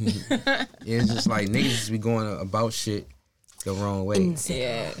it. Yeah, it's just like niggas just be going about shit the wrong way.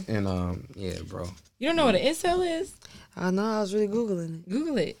 Yeah. And yeah, bro. You don't know what an incel is? I know, I was really Googling it.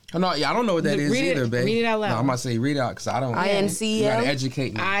 Google it. No, yeah, I don't know what that is either, babe. Read it out loud. No, I'm about to say read it out because I don't. INCEL? You gotta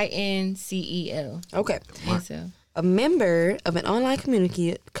educate me. INCEL. Okay. Incel. A member of an online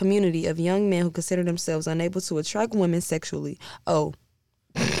community of young men who consider themselves unable to attract women sexually. Oh.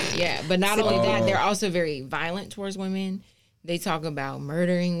 Yeah, but not only that, they're also very violent towards women. They talk about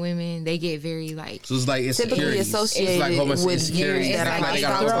murdering women. They get very like. So it's like typically associated with insecurity. that It's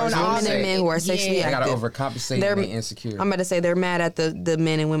like like thrown on men who are sexually They gotta active. overcompensate. They're insecure. I'm about to say they're mad at the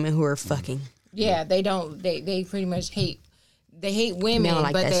men and women who are fucking. Yeah, they don't. They pretty much hate. They hate women,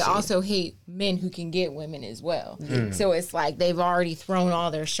 like but that they shit. also hate men who can get women as well. So it's like they've already thrown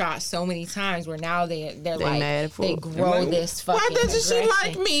all their shots so many times where now they're like mad for they it. grow this fucking. Why doesn't she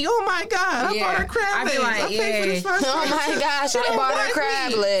like me? Oh my god! I bought her crab legs. like, I paid for this first Oh my gosh, I bought her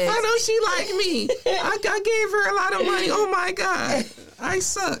crab legs. I know she like me. I gave her a lot of money. Oh my god, I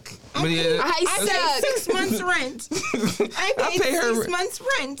suck. But yeah, I paid suck. 6 months rent. I paid pay her 6 months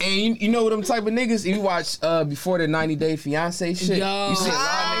rent. and you know them type of niggas. If you watch before the 90 Day Fiance shit, Yo. you see a lot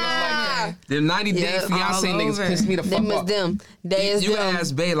of niggas like that. The 90 Day Yeah, Fiance all niggas over. piss me the fuck Them is off. them. They is You them.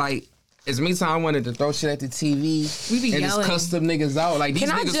 ask Bae like. As many times I wanted to throw shit at the TV We be and yelling. just custom niggas out. Like, these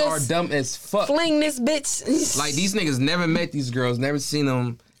Can I niggas are just dumb as fuck. Fling this bitch. Like, these niggas never met these girls, never seen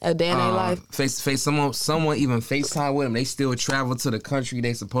them a day in their life. face to face. Someone even FaceTime with them. They still travel to the country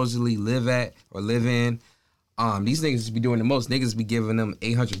they supposedly live at or live in. These niggas just be doing the most. Niggas be giving them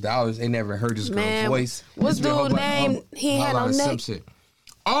 $800. They never heard this girl's Man, voice. what's This be a whole dude bunch- name? whole- He ain't whole had lot no of simp neck. shit.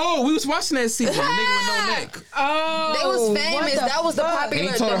 Oh, we was watching that scene. The nigga with no neck. Oh, They was famous. That was the And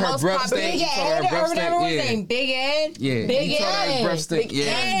popular, he told the her her most breath popular. stank. Big He told her Ed, breath or whatever stank, his yeah. name, Big Ed. Yeah, Big he told her his Ed. breath stink. Big Yeah.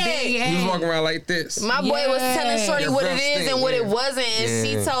 Ed. He was walking around like this. My boy was telling Shorty Your what it breath is stink, and what yeah. it wasn't, and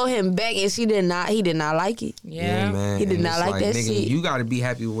she Yeah. told him back, and he did not like it. Yeah. man. He did And not it's like that nigga, shit. You gotta be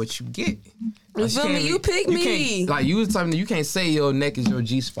happy with what you get. You feel me? You pick me. Can't, like you was talking, you can't say your neck is your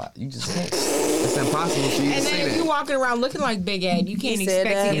G spot. You just can't. It's impossible for you to And say then if you that. walking around looking like Big Ed, you can't He said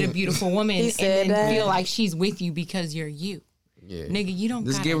expect that. to get a beautiful woman He and said then that. feel like she's with you because you're you. Yeah. Nigga, you don't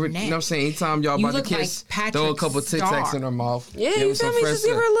Just got give her, a you neck. know what I'm saying? Anytime y'all You about to look like kiss, Patrick throw a couple Tic Tacs Star. in her mouth. Yeah, Give you her some feel me? fresh Just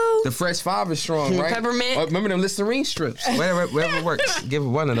give her a stuff. little- The Fresh 5 is strong, right? Peppermint. Or remember them Listerine strips? Whatever works. Give her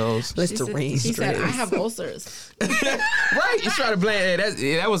one of those. Listerine She said, I strips. have ulcers. Right? You try to blame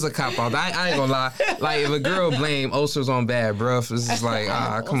that was a cop out. I ain't gonna lie. Like if a girl blame ulcers on bad breath, it's just like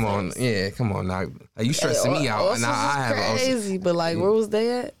come on, yeah, come on now. Like, you stressing me out. Ulcers Now I have is ulcers. crazy, but like, where was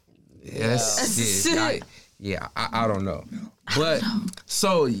they at? I don't know. But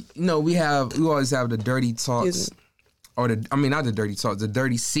so we always have the dirty talks, or not the dirty talks, the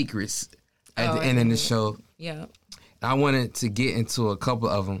dirty secrets at the end of the show. Yeah. I wanted to get into a couple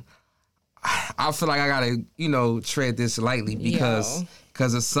of them. I feel like I gotta, tread this lightly because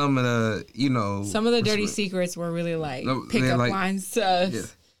of some of the, Some of the dirty secrets were really like No, pickup they're like- line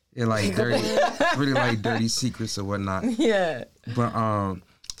stuff. they're like dirty, really like dirty secrets or whatnot. Yeah. But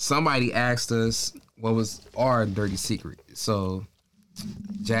somebody asked us what was our dirty secret. So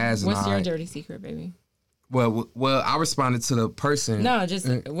Jazz and What's I. your dirty secret, baby? Well, I responded to the person. No, just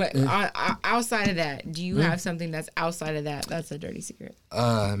outside of that. Do you have something that's outside of that? That's a dirty secret.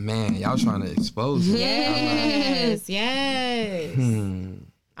 Man, y'all trying to expose me. Yes.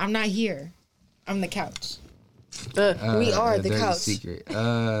 I'm not here. I'm the couch. We are the dirty couch. secret.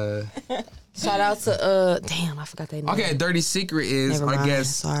 Shout out to damn, I forgot that name. Okay, a dirty secret is Never mind. I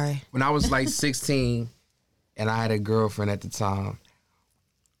guess Sorry. when I was like 16 and I had a girlfriend at the time.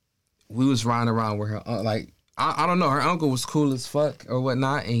 We was riding around with her. I don't know. Her uncle was cool as fuck or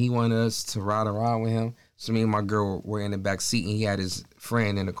whatnot, and he wanted us to ride around with him. So me and my girl were in the back seat, and he had his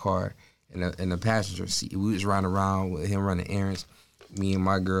friend in the car in the passenger seat. We was riding around with him running errands. Me and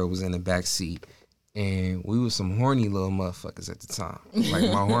my girl was in the back seat, and we was some horny little motherfuckers at the time. Like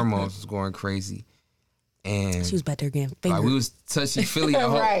my hormones was going crazy, and She was back there getting fingered. like we was touchy feely the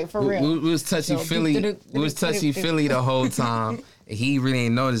whole Right, for real. We was touchy feely. We was touchy feely the whole time. And he really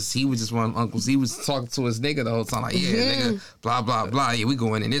ain't noticed. He was just one of them uncles. He was talking to his nigga the whole time. Like, yeah, nigga, blah, blah, blah. Yeah, we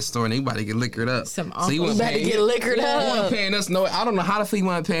going in this store and they about to get liquored up. Some so he uncle. wasn't About to paying, get liquored he wasn't up. paying us no, I don't know how the fuck he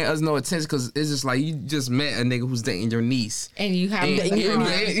wasn't paying us no attention because it's just like you just met a nigga who's dating your niece. And you have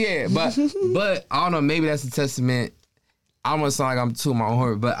Yeah, but I don't know, maybe that's a testament. I don't want to sound like I'm too my own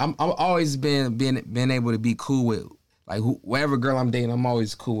horror, but I'm always been able to be cool with like whatever girl I'm dating. I'm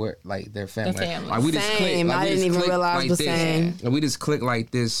always cool with like their family. The family. Like we just click. Same. Like, I we didn't just even click realize like the this. same. And we just click like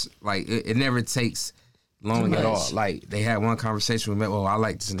this. Like it never takes long at all. much. Like they had one conversation. We met. Oh, I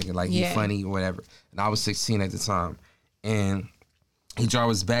like this nigga. Like he Yeah. funny or whatever. And I was 16 at the time, and he drove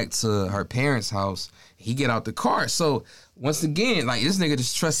us back to her parents' house. He get out the car. So once again, like this nigga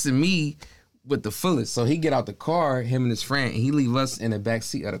just trusted me with the fullest. So he get out the car, him and his friend, and he leave us in the back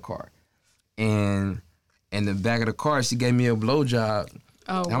seat of the car. And in the back of the car, she gave me a blowjob.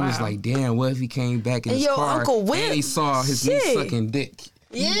 Oh, And I was wow. like, damn, what if he came back in And his yo, car Uncle Whip, and he saw his niece shit. sucking dick?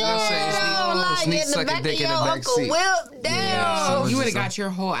 Yeah, You know what I'm saying? His niece like in sucking the back dick of in your the back Uncle seat. Will. Damn. Yeah, so You would have just got your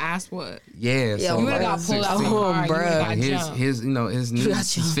whole ass whooped. Yeah, Yeah, so You would have like, got pulled out the 16. car. You would have got jumped. his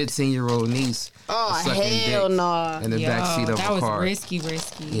niece, his 15-year-old niece, Oh, sucking hell dick no. in the backseat of that a was car. risky.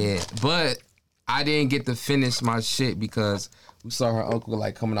 Yeah, but I didn't get to finish my shit because we saw her uncle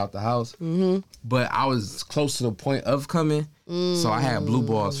like coming out the house. Mm-hmm. But I was close to the point of coming, so I had blue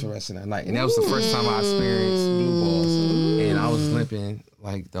balls for the rest of that night, and that was the first time I experienced blue balls, and I was limping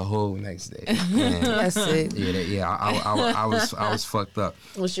like the whole next day. Man. That's it. Yeah, I was fucked up.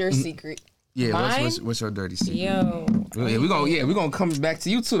 What's your secret? Yeah, Mine? what's your dirty secret? Yo. Yeah, we gonna come back to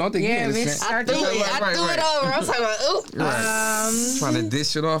you too. Don't think Yeah, you bitch, understand. start I threw it over. I was talking about, ooh. Right. Trying to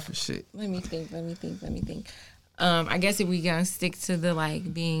dish it off and shit. Let me think. I guess if we gonna stick to the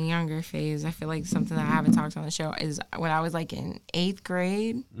like being younger phase, I feel like something that I haven't talked on the show is when I was like in 8th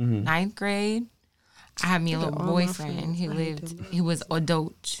grade, 9th grade, I had me a little boyfriend who was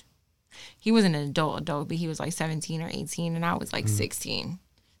adult. He wasn't an adult, but he was like 17 or 18 and I was like 16.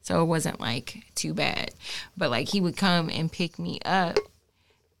 So it wasn't like too bad. But like he would come and pick me up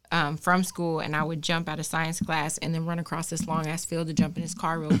from school and I would jump out of science class and then run across this long ass field to jump in his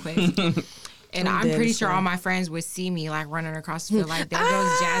car real quick. And I'm pretty sure all my friends would see me like running across the field like, there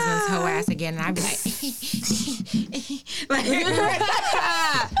goes Jasmine's hoe ass again. And I'd be like,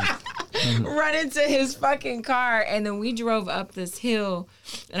 run into his fucking car. And then we drove up this hill.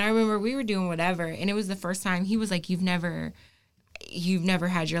 And I remember we were doing whatever. And it was the first time he was like, you've never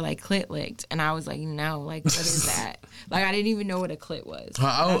had your like clit licked. And I was like, no, like what is that? Like I didn't even know what a clit was.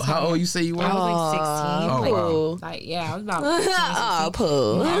 How old you say you were? I was like 16. Oh, wow. Like yeah, I was about 15, 16.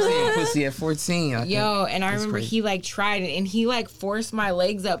 Pooh. I was saying pussy at 14. I think. Yo, and I That's remember crazy. he like tried it and he like forced my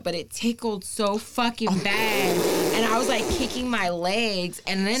legs up, but it tickled so fucking bad. And I was like kicking my legs.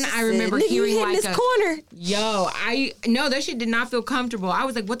 And then I remember hearing like this corner. Yo, no, that shit did not feel comfortable. I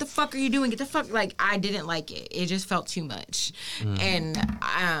was like, what the fuck are you doing? Get the fuck, like, I didn't like it. It just felt too much. And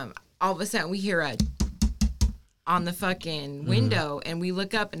all of a sudden we hear a on the fucking window and we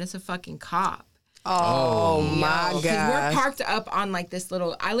look up and it's a fucking cop. Oh my Because god. we're parked up on like this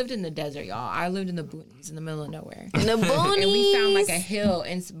little, I lived in the desert, y'all. I lived in the boonies in the middle of nowhere. In the boonies. And we found like a hill,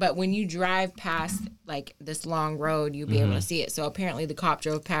 but when you drive past like this long road, you'll be able to see it. So apparently the cop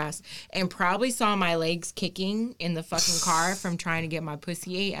drove past and probably saw my legs kicking in the fucking car from trying to get my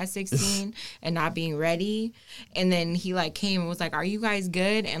pussy ate at 16 and not being ready. And then he like came and was like, are you guys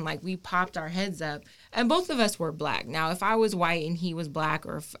good? And like we popped our heads up. And both of us were black. Now, if I was white and he was black,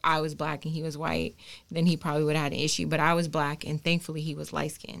 or if I was black and he was white, then he probably would have had an issue. But I was black, and thankfully he was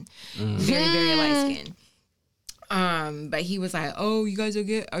light skinned, very, very light skinned. But he was like, "Oh, you guys are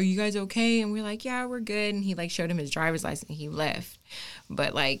good? Are you guys okay?" And we're like, "Yeah, we're good." And he like showed him his driver's license, and he left.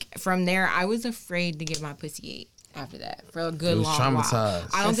 But like from there, I was afraid to get my pussy ate. After that, for a good long while.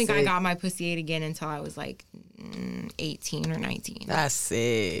 I don't think I got my pussy ate again until I was like 18 or 19. That's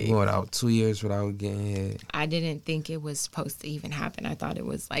it. Going out 2 years without getting head. I didn't think it was supposed to even happen. I thought it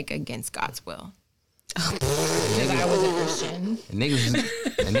was like against God's will. Because I was a Christian. And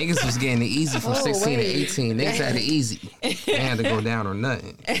niggas was getting it easy from 16 to 18. Niggas had it easy. They had to go down or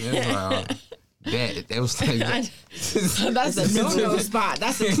nothing. That was like That's a no-no spot.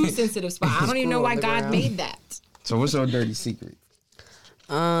 That's a too sensitive spot. I don't even know why God made that. So what's your dirty secret?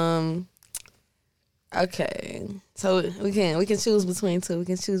 Okay. So we can choose between two. We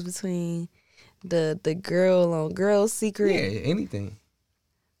can choose between the girl on girl secret. Yeah, anything.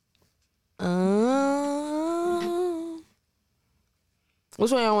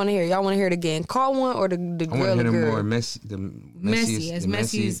 Which one y'all want to hear? Y'all want to hear it again? Call one or the I want girl to hear or the girl? more Messy, as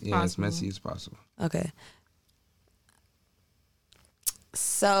messy as Yeah, as possible. messy as possible. Okay.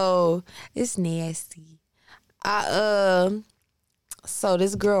 So it's nasty. So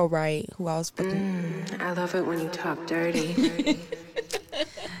this girl, right, who I was fucking, I love it when you talk dirty.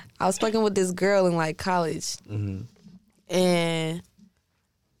 I was fucking with this girl in like college, and it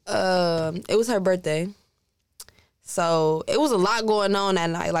was her birthday. So it was a lot going on that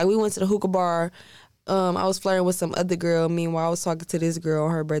night. Like we went to the hookah bar. I was flirting with some other girl. Meanwhile, I was talking to this girl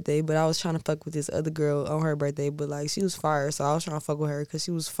on her birthday, but I was trying to fuck with this other girl on her birthday. But like she was fire, so I was trying to fuck with her because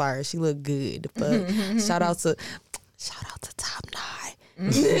she was fire. She looked good. But shout out to Top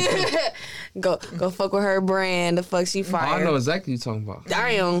 9. Go fuck with her brand. The fuck she Oh, fire. I know exactly what you're talking about.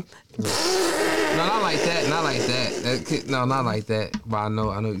 Damn. No, not like that. Not like that. No, not like that. But I know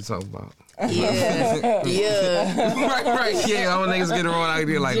what you're talking about. Yeah. Yeah. right. Yeah, all niggas get the wrong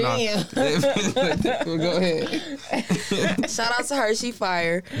idea. Like, nah. Go ahead. Shout out to her, she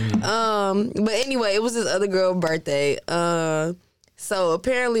fire. But anyway, it was this other girl's birthday. So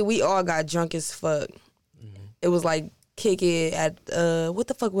apparently we all got drunk as fuck. It was like kick it at what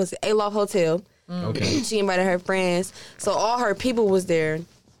the fuck was it? Aloft Hotel. Okay. She invited her friends. So all her people was there.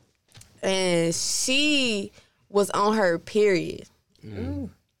 And she was on her period. Been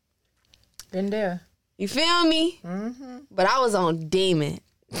there. You feel me? Mm-hmm. But I was on demon.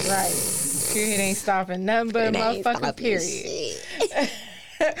 Right. Period ain't stopping nothing but a motherfucking period.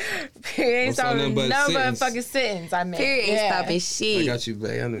 Period ain't stopping nothing but a fucking sentence. I mean, period ain't stopping shit. I got you,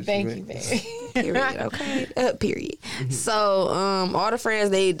 babe. I know what Thank you you, meant. babe. Period. Okay. Period. So, all the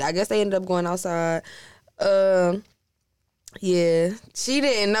friends, I guess they ended up going outside. Yeah, she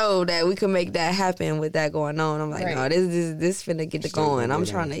didn't know that we could make that happen with that going on. I'm like, no, this finna get it going. I'm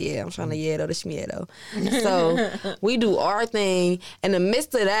trying to though, the schmiedo. So we do our thing. In the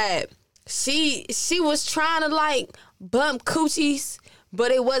midst of that, she was trying to like bump coochies, but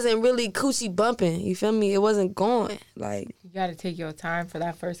it wasn't really coochie bumping. You feel me? It wasn't going like. You gotta take your time for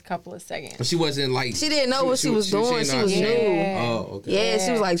that first couple of seconds. But she wasn't like. She didn't know what she was doing. She was new. Oh, okay. Yeah,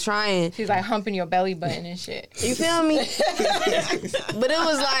 she was like trying. She's like humping your belly button and shit. You feel me? But it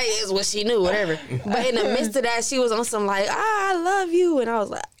was like, it's what she knew, whatever. But in the midst of that, she was on some like, I love you. And I was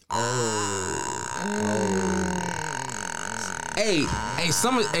like, Hey,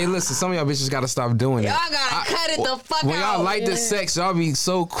 listen, some of y'all bitches gotta stop doing y'all that. gotta cut it the fuck when out. y'all like the sex, y'all be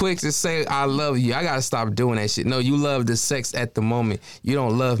so quick to say, I love you. I gotta stop doing that shit. No, you love the sex at the moment. You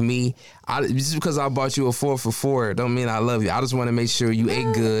don't love me. Just because I bought you a 4 for $4 don't mean I love you. I just want to make sure you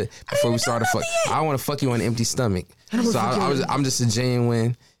ate good before we start to fuck. I want to fuck you on an empty stomach. So I'm just a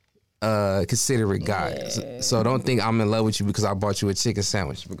genuine, considerate guy. Yeah. So don't think I'm in love with you because I bought you a chicken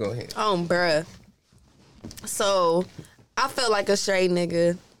sandwich. But go ahead. Oh, bruh. So I felt like a straight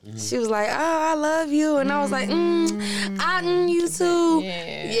nigga. She was like, I love you. And I was like, you too.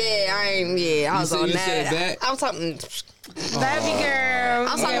 I was on you that. said that? I was talking. Love you, girl. I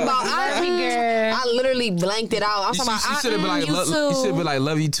was talking about love you, girl. I literally blanked it out. I was talking about You should have been like, you too. you should have been like,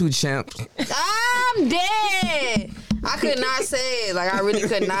 love you too, champ. I'm dead. I could not say it. Like, I really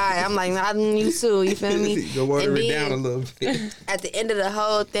could not. I'm like, you too. You feel me? Go water it down a little bit. At the end of the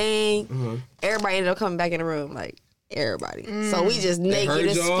whole thing, everybody ended up coming back in the room. Like, everybody. So we just naked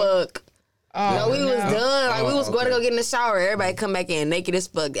as fuck. Oh, we was done. Like, we was going to go get in the shower. Everybody come back in naked as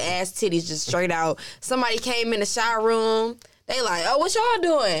fuck. Ass titties just straight out. Somebody came in the shower room. They like, oh, what y'all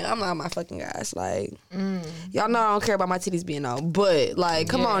doing? I'm like, my fucking guys. Like, y'all know I don't care about my titties being out. But, like,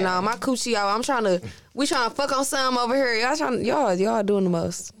 come on now. My coochie out. We trying to fuck on something over here. Y'all doing the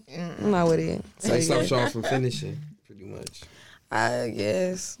most. I'm not with it. So you stopped y'all from finishing, pretty much. I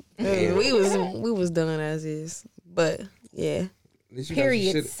guess. We was done as is. But, yeah.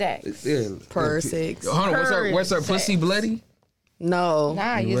 Period sex. Yeah. Per sex. Hold on, what's her pussy bloody? No.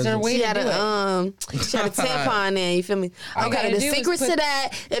 Nah, use her way She to had do a she had a tampon in, you feel me? Okay, the secret to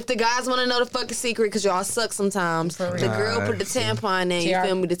that, if the guys want to know the fucking secret, because y'all suck sometimes, the girl put the tampon in, you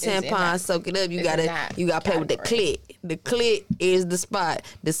feel me? The tampon, soak it up. You gotta play with the clit. The clit is the spot.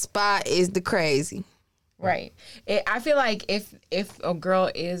 The spot is the crazy. Right. I feel like if a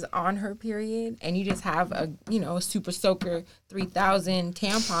girl is on her period and you just have a super soaker 3000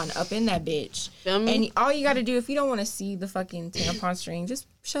 tampon up in that bitch, and all you got to do, if you don't want to see the fucking tampon string, just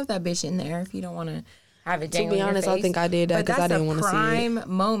shove that bitch in there. If you don't want to have it dangling. To be honest, your face. I think I did that because I didn't want to see it. That's a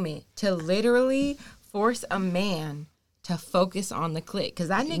prime moment to literally force a man to focus on the clit, because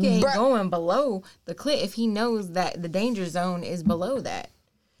that nigga ain't going below the clit if he knows that the danger zone is below that.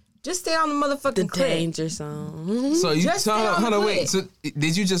 Just stay on the motherfucking clit. Danger zone. So you Just stay on hold the on, clit. wait. So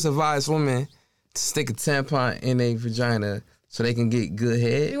did you just advise women to stick a tampon in their vagina so they can get good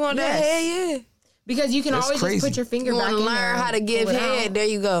head? You want that head? Yeah. Because you can That's always crazy. just put your finger You back want in to there learn and how to give pull it head? out. There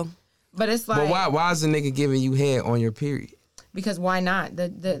you go. But it's like, But why is the nigga giving you head on your period? Because why not?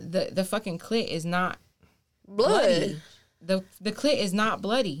 The fucking clit is not Blood. bloody. The clit is not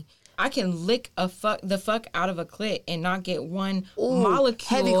bloody. I can lick the fuck out of a clit and not get one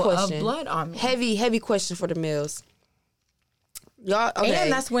molecule of blood on me. Heavy question for the males. Y'all, okay.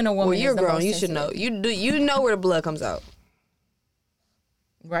 And that's when a woman you're is the grown. most You should know. sensitive. You know where the blood comes out.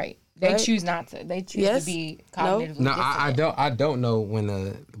 Right. They Right? choose not to. They choose Yes? to be cognitively No, dissonant. I don't know when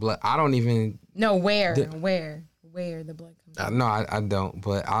the blood. I don't even. No, where the blood comes out. No, I don't.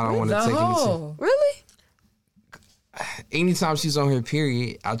 But I don't want to The take anything. hole. Really? Anytime she's on her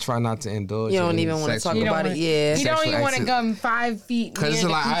period, I try not to indulge. You don't in even want to sexual- talk You don't about it. wanna- Yeah. You don't Sexual even want to accident. come 5 feet. Cause it's near the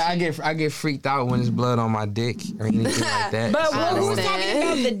like I get freaked out when there's blood on my dick or anything like that. But So I don't who's wanna- talking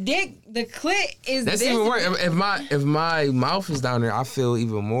about the dick? The clit is That's this even worse. If my mouth is down there, I feel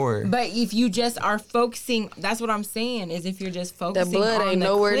even more. But if you just are focusing, that's what I'm saying. Is if you're just focusing, The blood on ain't the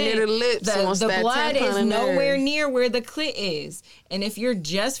nowhere clit, near the lips. The blood is nowhere nerve. near where the clit is. And if you're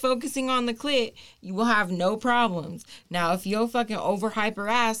just focusing on the clit, you will have no problems. Now, if your fucking over hyper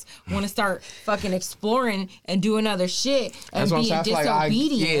ass want to start fucking exploring and doing other shit and That's what I'm being saying.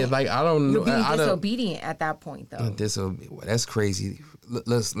 disobedient, I don't know. you're being disobedient at that point, though. That's crazy.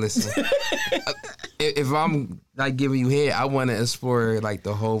 Listen. If I'm like giving you head, I want to explore like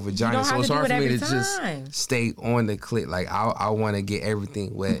the whole vagina. So it's hard for me to just stay on the clit. Like I want to get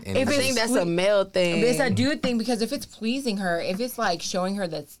everything wet. And I think that's a male thing. It's a dude thing because if it's pleasing her, if it's like showing her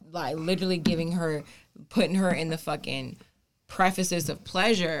that's like literally putting her in the fucking prefaces of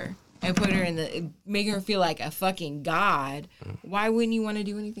pleasure and putting her in making her feel like a fucking god, why wouldn't you want to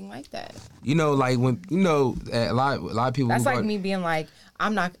do anything like that? You know, like when a lot of people. That's like me being like,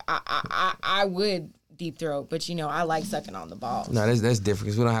 I would deep throat, but I like sucking on the balls. No, that's different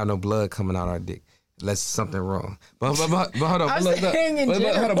because we don't have no blood coming out our dick. Unless something wrong. But hold on. Hold on.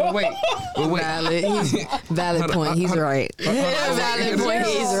 But wait. Valid point. He's right. Valid point.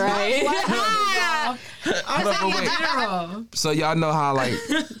 He's right. So y'all know how like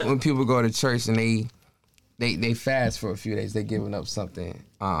when people go to church and they fast for a few days, they giving up something.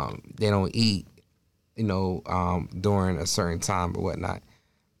 They don't eat, during a certain time or whatnot.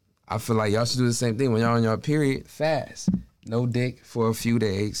 I feel like y'all should do the same thing when y'all on your period. Fast, no dick for a few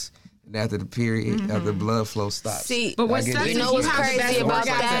days. And after the period, after the blood flow stops. See, but what's you know what's crazy about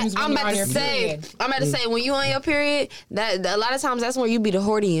that? I'm about to say when you on your period, that a lot of times that's when you be the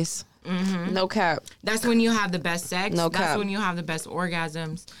horniest. Mm-hmm. No cap. That's when you have the best sex. No cap. That's when you have the best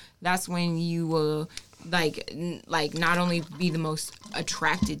orgasms. That's when you will like not only be the most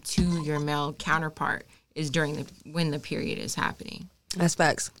attracted to your male counterpart is when the period is happening. That's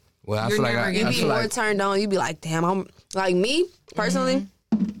facts. Well, you be more turned on. You be like, damn, I'm like me personally.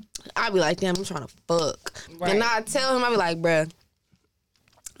 I be like, damn, I'm trying to fuck. Right. And I tell him, I be like, bruh,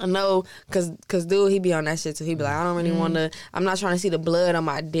 I know, cause dude, he be on that shit too. He be like, I don't really want to. I'm not trying to see the blood on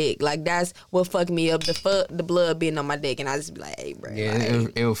my dick. Like that's what fucked me up. The blood being on my dick, and I just be like, hey, bro. Yeah,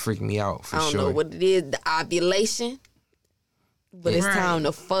 like, it'll freak me out for sure. I don't know what it is, the ovulation, but it's time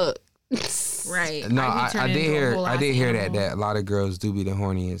to fuck. Right. No, I did hear that a lot of girls do be the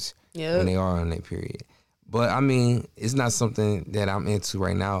horniest when they are on their period. But I mean, it's not something that I'm into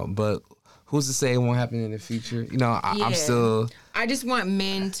right now. But who's to say it won't happen in the future? I'm still. I just want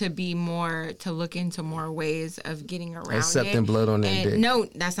men to look into more ways of getting around accepting blood on their dick. No,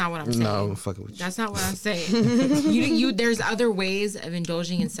 that's not what I'm saying. No, I'm fucking with you. That's not what I'm saying. There's other ways of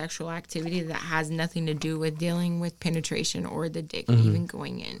indulging in sexual activity that has nothing to do with dealing with penetration or the dick even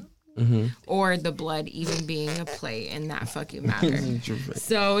going in. Mm-hmm. Or the blood even being a play in that fucking matter.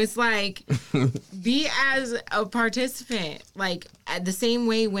 So it's like, be as a participant. Like, the same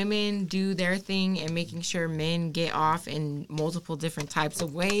way women do their thing and making sure men get off in multiple different types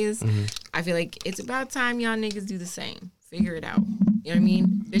of ways, I feel like it's about time y'all niggas do the same. Figure it out. You know what I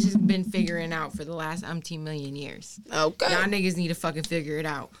mean? This has been figuring out for the last umpteen million years. Okay. Y'all niggas need to fucking figure it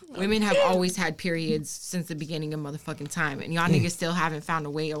out. Women have always had periods since the beginning of motherfucking time. And y'all niggas still haven't found a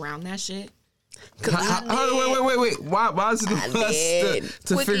way around that shit. Wait. Why is it us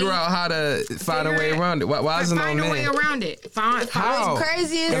to figure out how to find a way around it? Why is it on men? Find a way around it. How? What's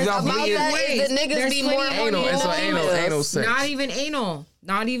crazy is about that is the niggas be more anal sex. Not even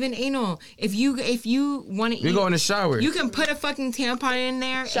anal. If you want to eat, you go in the shower. You can put a fucking tampon in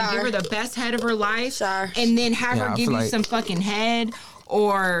there and give her the best head of her life, and then have her give you some fucking head.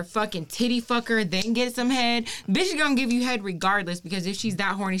 Or fucking titty fucker, then get some head. Bitch is gonna give you head regardless because if she's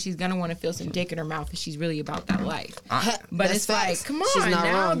that horny, she's gonna want to feel some dick in her mouth if she's really about that life. But it's like, come on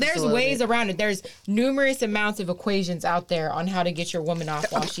now. There's ways around it. There's numerous amounts of equations out there on how to get your woman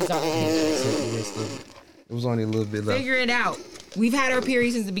off while she's on the It was only a little bit left. Figure it out. We've had our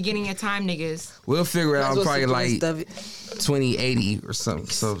period since the beginning of time, niggas. We'll figure it out probably like 2080 or something.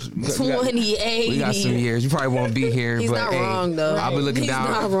 So 2080. We got some years. You probably won't be here. He's but not wrong though. I'll be looking down.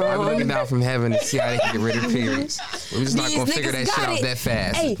 I'll be looking down from heaven to see how they can get rid of periods. We're just not gonna figure that shit out that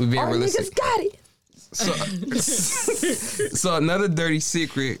fast. Hey, we're being realistic. Niggas got it. So another dirty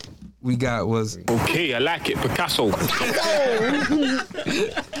secret we got was okay. I like it, Picasso.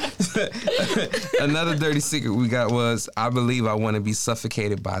 Another dirty secret we got was I believe I want to be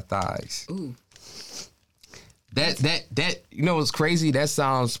suffocated by thighs. Ooh. That you know what's crazy? That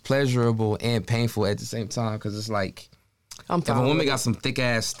sounds pleasurable and painful at the same time because it's like if a woman got some thick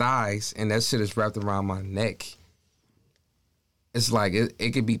ass thighs and that shit is wrapped around my neck, it's like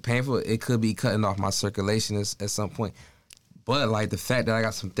it could be painful. It could be cutting off my circulation at some point. But like the fact that I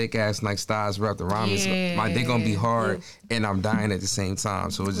got some thick ass like thighs wrapped around me, my dick gonna be hard and I'm dying at the same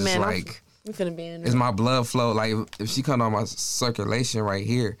time. So it's just like you finna be in there. Is my blood flow like if she come on my circulation right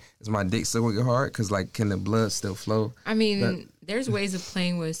here? Is my dick still gonna get hard? Cause like can the blood still flow? I mean, there's ways of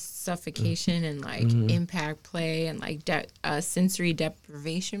playing with suffocation and like impact play and like sensory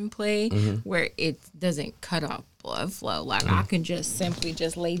deprivation play where it doesn't cut off blood flow. Like I can just simply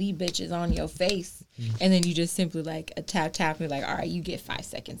just lay these bitches on your face and then you just simply like a tap me like, all right, you get 5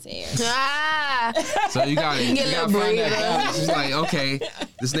 seconds there. So you gotta find that balance. It's like, okay,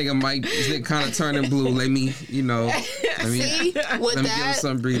 this nigga kind of turning blue. Let me See, with let me give him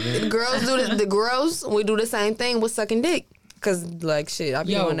some breathing. The girls, we do the same thing with sucking dick. Cause like shit, I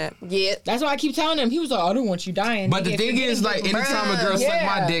be doing that. Yeah, that's why I keep telling him. He was like, I don't want you dying. But the thing is, like, anytime a girl suck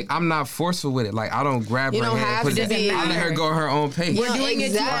my dick, I'm not forceful with it. Like, I don't grab her hand. I let her go at her own pace. We're doing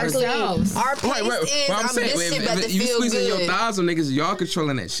it to ourselves. Our pace is, I'm saying, if you squeezing your thighs on niggas, y'all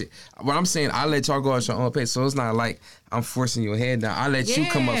controlling that shit. What I'm saying, I let y'all go at your own pace. So it's not like I'm forcing your head down. I let you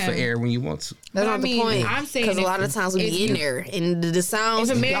come up for air when you want to. That's not the point. I'm saying because a lot of times we be in there and the sounds,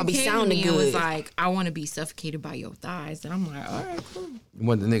 y'all be sounding good. Was like, I want to be suffocated by your thighs, and I'm like, all right, cool. You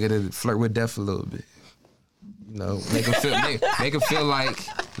want the nigga to flirt with death a little bit. You know, make him feel like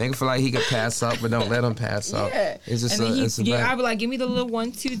he could pass up, but don't let him pass up. It's just I'll be like, give me the little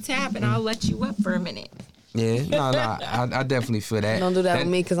 1-2 tap, and I'll let you up for a minute. Yeah, I definitely feel that. Don't do that with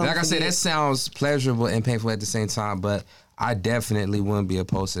me because like I said, that sounds pleasurable and painful at the same time, but I definitely wouldn't be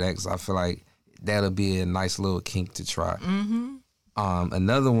opposed to that because I feel like that'll be a nice little kink to try.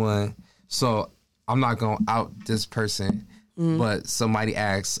 Another one. So I'm not gonna out this person, but somebody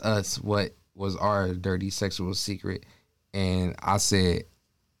asked us what was our dirty sexual secret, and I said,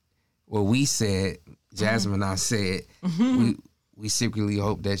 well, we said, Jasmine and I said, we secretly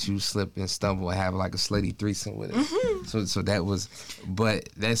hope that you slip and stumble and have like a slutty threesome with it. So that was, but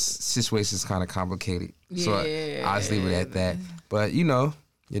that situation is kind of complicated. So I'll just leave it at that. But you know,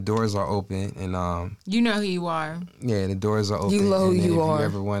 your doors are open and you know who you are. Yeah, the doors are open. You know who you are. If you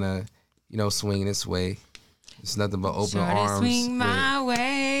ever want to, swing this way, it's nothing but open arms. Swing my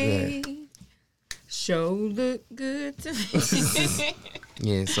way. Yeah. Show look good to me.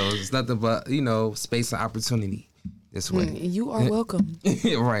 Yeah, so it's nothing but space and opportunity. This way. You are welcome.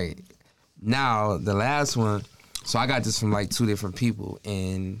 Right. Now, the last one, so I got this from like 2 different people,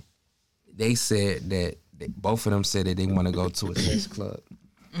 and they said that both of them said that they want to go to a sex club.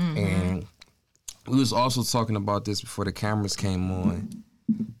 And we was also talking about this before the cameras came on,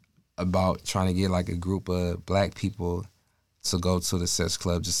 about trying to get like a group of black people to go to the sex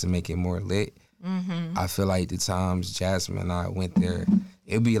club just to make it more lit. I feel like the times Jasmine and I went there,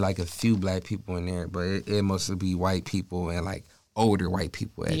 it'd be like a few black people in there, but it mostly be white people and like older white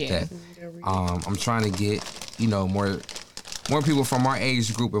people at that. I'm trying to get, more people from our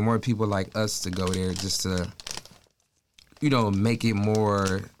age group and more people like us to go there just to, make it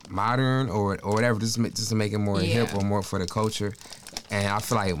more modern or whatever, just to make it more hip or more for the culture. And I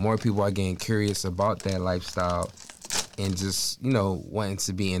feel like more people are getting curious about that lifestyle and just, wanting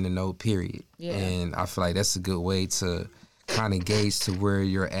to be in the know, period. Yeah. And I feel like that's a good way to kind of gauge to where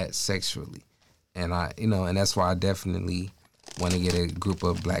you're at sexually. And and that's why I definitely want to get a group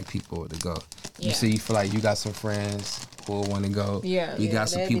of black people to go. You feel like you got some friends who want to go. Yeah. You got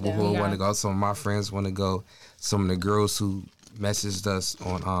some people who want to go. Some of my friends want to go. Some of the girls who messaged us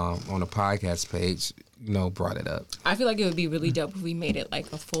on the podcast page, brought it up. I feel like it would be really dope if we made it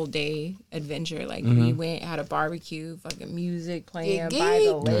like a full day adventure. Like we went, had a barbecue, fucking music playing by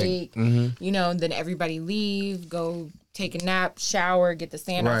the lake. Then everybody leave, go take a nap, shower, get the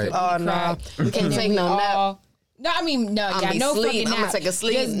sand off your crack. We can't take no nap. No, I mean, no fucking nap. I'm gonna take a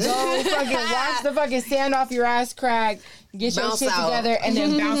sleep. Just go fucking wash the fucking sand off your ass crack, get your shit together, and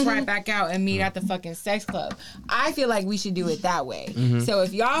then bounce right back out and meet at the fucking sex club. I feel like we should do it that way. So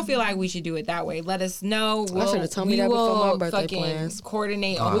if y'all feel like we should do it that way, let us know. I should have told me that before my birthday plans.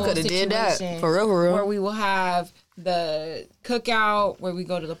 Coordinate a whole situation. Did that. For real. Where we will have the cookout, where we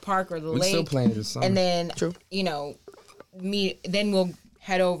go to the park or the lake. Still playing this summer. And then, meet. Then we'll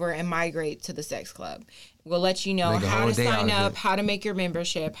head over and migrate to the sex club. We'll let you know how to sign up, how to make your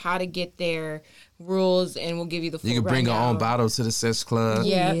membership, how to get there, rules, and we'll give you the full You can bring your own bottle to the sex club.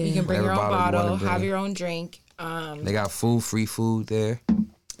 Yeah, you can bring your own bottle, have your own drink. They got free food there. I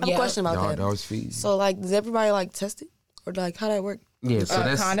have a question about that. So, does everybody, test it? Or, how that work? Yeah, so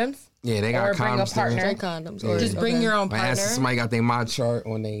that's... Condoms? Yeah, they got or condoms. Bring a partner. Bring condoms. Or just bring your own partner. Somebody got their My Chart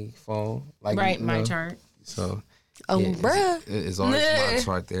on their phone. My Chart. So, bruh. It's always My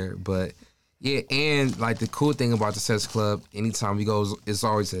Chart there, but... Yeah, and the cool thing about the sex club, anytime we go, it's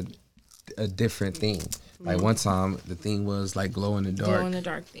always a different thing. Like one time, the theme was like glow in the dark. Glow in the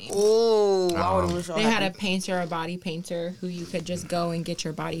dark theme. Oh, I would have wished They had a painter, a body painter, who you could just go and get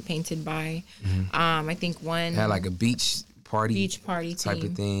your body painted by. I think one Had like a beach party type theme.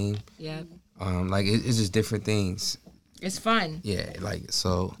 of thing. Yep. Like it's just different things. It's fun. Yeah, like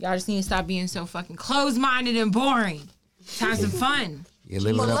so. Y'all just need to stop being so fucking closed-minded and boring. Have some fun. Yeah,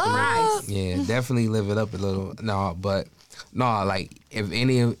 live it up a little. Rice. Yeah, definitely live it up a little. Like if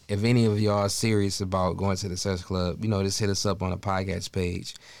any of y'all are serious about going to the sex club, just hit us up on the podcast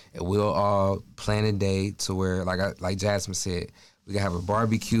page, and we'll all plan a day to where, like Jasmine said, we can have a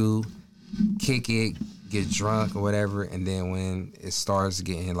barbecue, kick it, get drunk or whatever, and then when it starts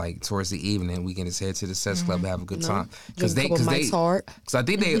getting like towards the evening, we can just head to the sex club and have a good time. Because I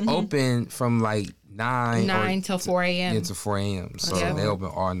think they open from like 9 till 4 a.m. Yeah, to 4 a.m. So they open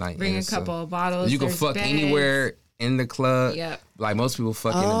all night. Bring a couple of bottles. You can fuck anywhere in the club. Yep. Like most people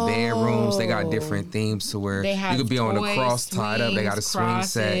fuck in the bedrooms. They got different themes to where They have you could be on the toys, cross tied up. They got a swing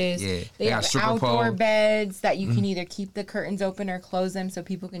set. crosses. Yeah. They got have stripper outdoor pole. beds that you can either keep the curtains open or close them so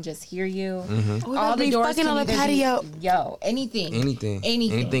people can just hear you. Oh, All the doors fucking can on the either be- patio. anything.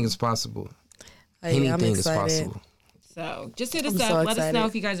 Anything is possible. Hey, I'm Anything is excited. possible. So just hit us I'm up. so Let us excited. know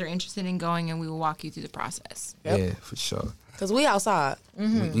if you guys are interested in going, and we will walk you through the process. Yeah, for sure. Because we outside.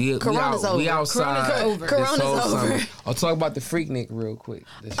 Corona's over. We outside. Corona's over. this Corona's whole over. summer. I'll talk about the Freaknik real quick.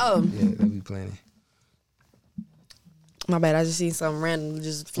 Yeah, that we planning. My bad. I just seen something random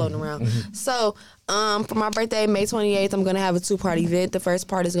just floating around. So, for my birthday, May 28th, I'm gonna have a 2-part event. The first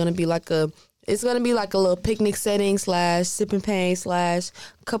part is gonna be like a little picnic setting / sipping pain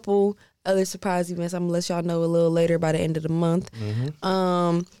 / couple other surprise events. I'm gonna let y'all know a little later by the end of the month.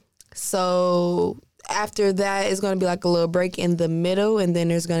 So after that, it's gonna be like a little break in the middle, and then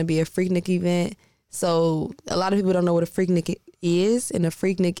there's gonna be a Freaknik event. So a lot of people don't know what a Freaknik is, and a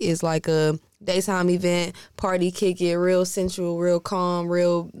Freaknik is like a daytime event, party, kick it, real sensual, real calm,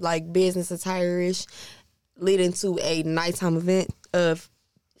 real like business attire-ish, leading to a nighttime event of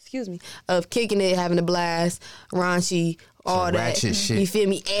kicking it, having a blast, raunchy, all Some that. ratchet shit. You feel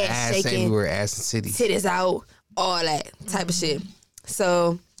me? Ass shaking, everywhere, ass in city. titties out, all that type of shit.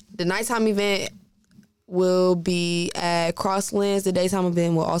 So the nighttime event will be at Crosslands. The daytime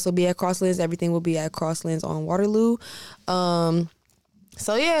event will also be at Crosslands. Everything will be at Crosslands on Waterloo.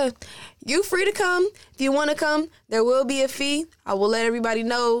 So yeah, you free to come. If you want to come, there will be a fee. I will let everybody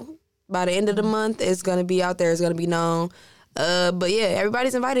know by the end of the month. It's going to be out there. It's going to be known. But yeah,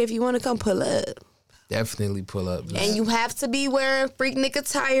 everybody's invited. If you want to come, pull up. Definitely pull up. And you have to be wearing Freaknik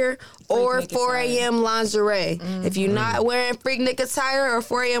attire or 4 a.m. lingerie. If you're not wearing Freaknik attire or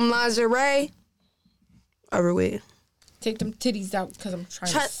 4 a.m. lingerie, over with. Take them titties out because I'm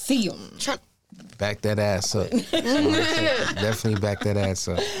trying to see them. Back that ass up. Definitely back that ass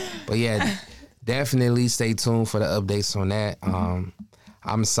up. But yeah, definitely stay tuned for the updates on that.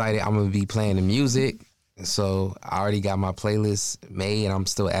 I'm excited. I'm going to be playing the music. So I already got my playlist made, and I'm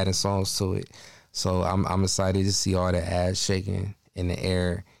still adding songs to it. So I'm excited to see all the ass shaking in the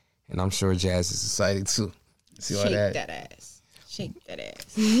air, and I'm sure Jazz is excited too. See all Shake that ass. Shake that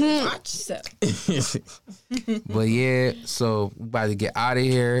ass. Watch yourself. But yeah, so we about to get out of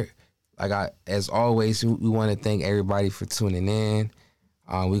here. As always, we want to thank everybody for tuning in.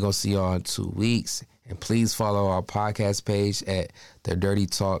 We're going to see y'all in 2 weeks. And please follow our podcast page at The Dirty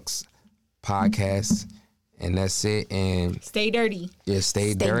Talks Podcast. And that's it. And Stay dirty. yeah,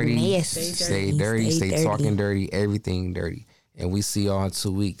 stay dirty. Nasty. Stay dirty. Stay talking dirty. Everything dirty. And we see y'all in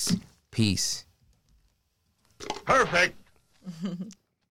 2 weeks. Peace. Perfect.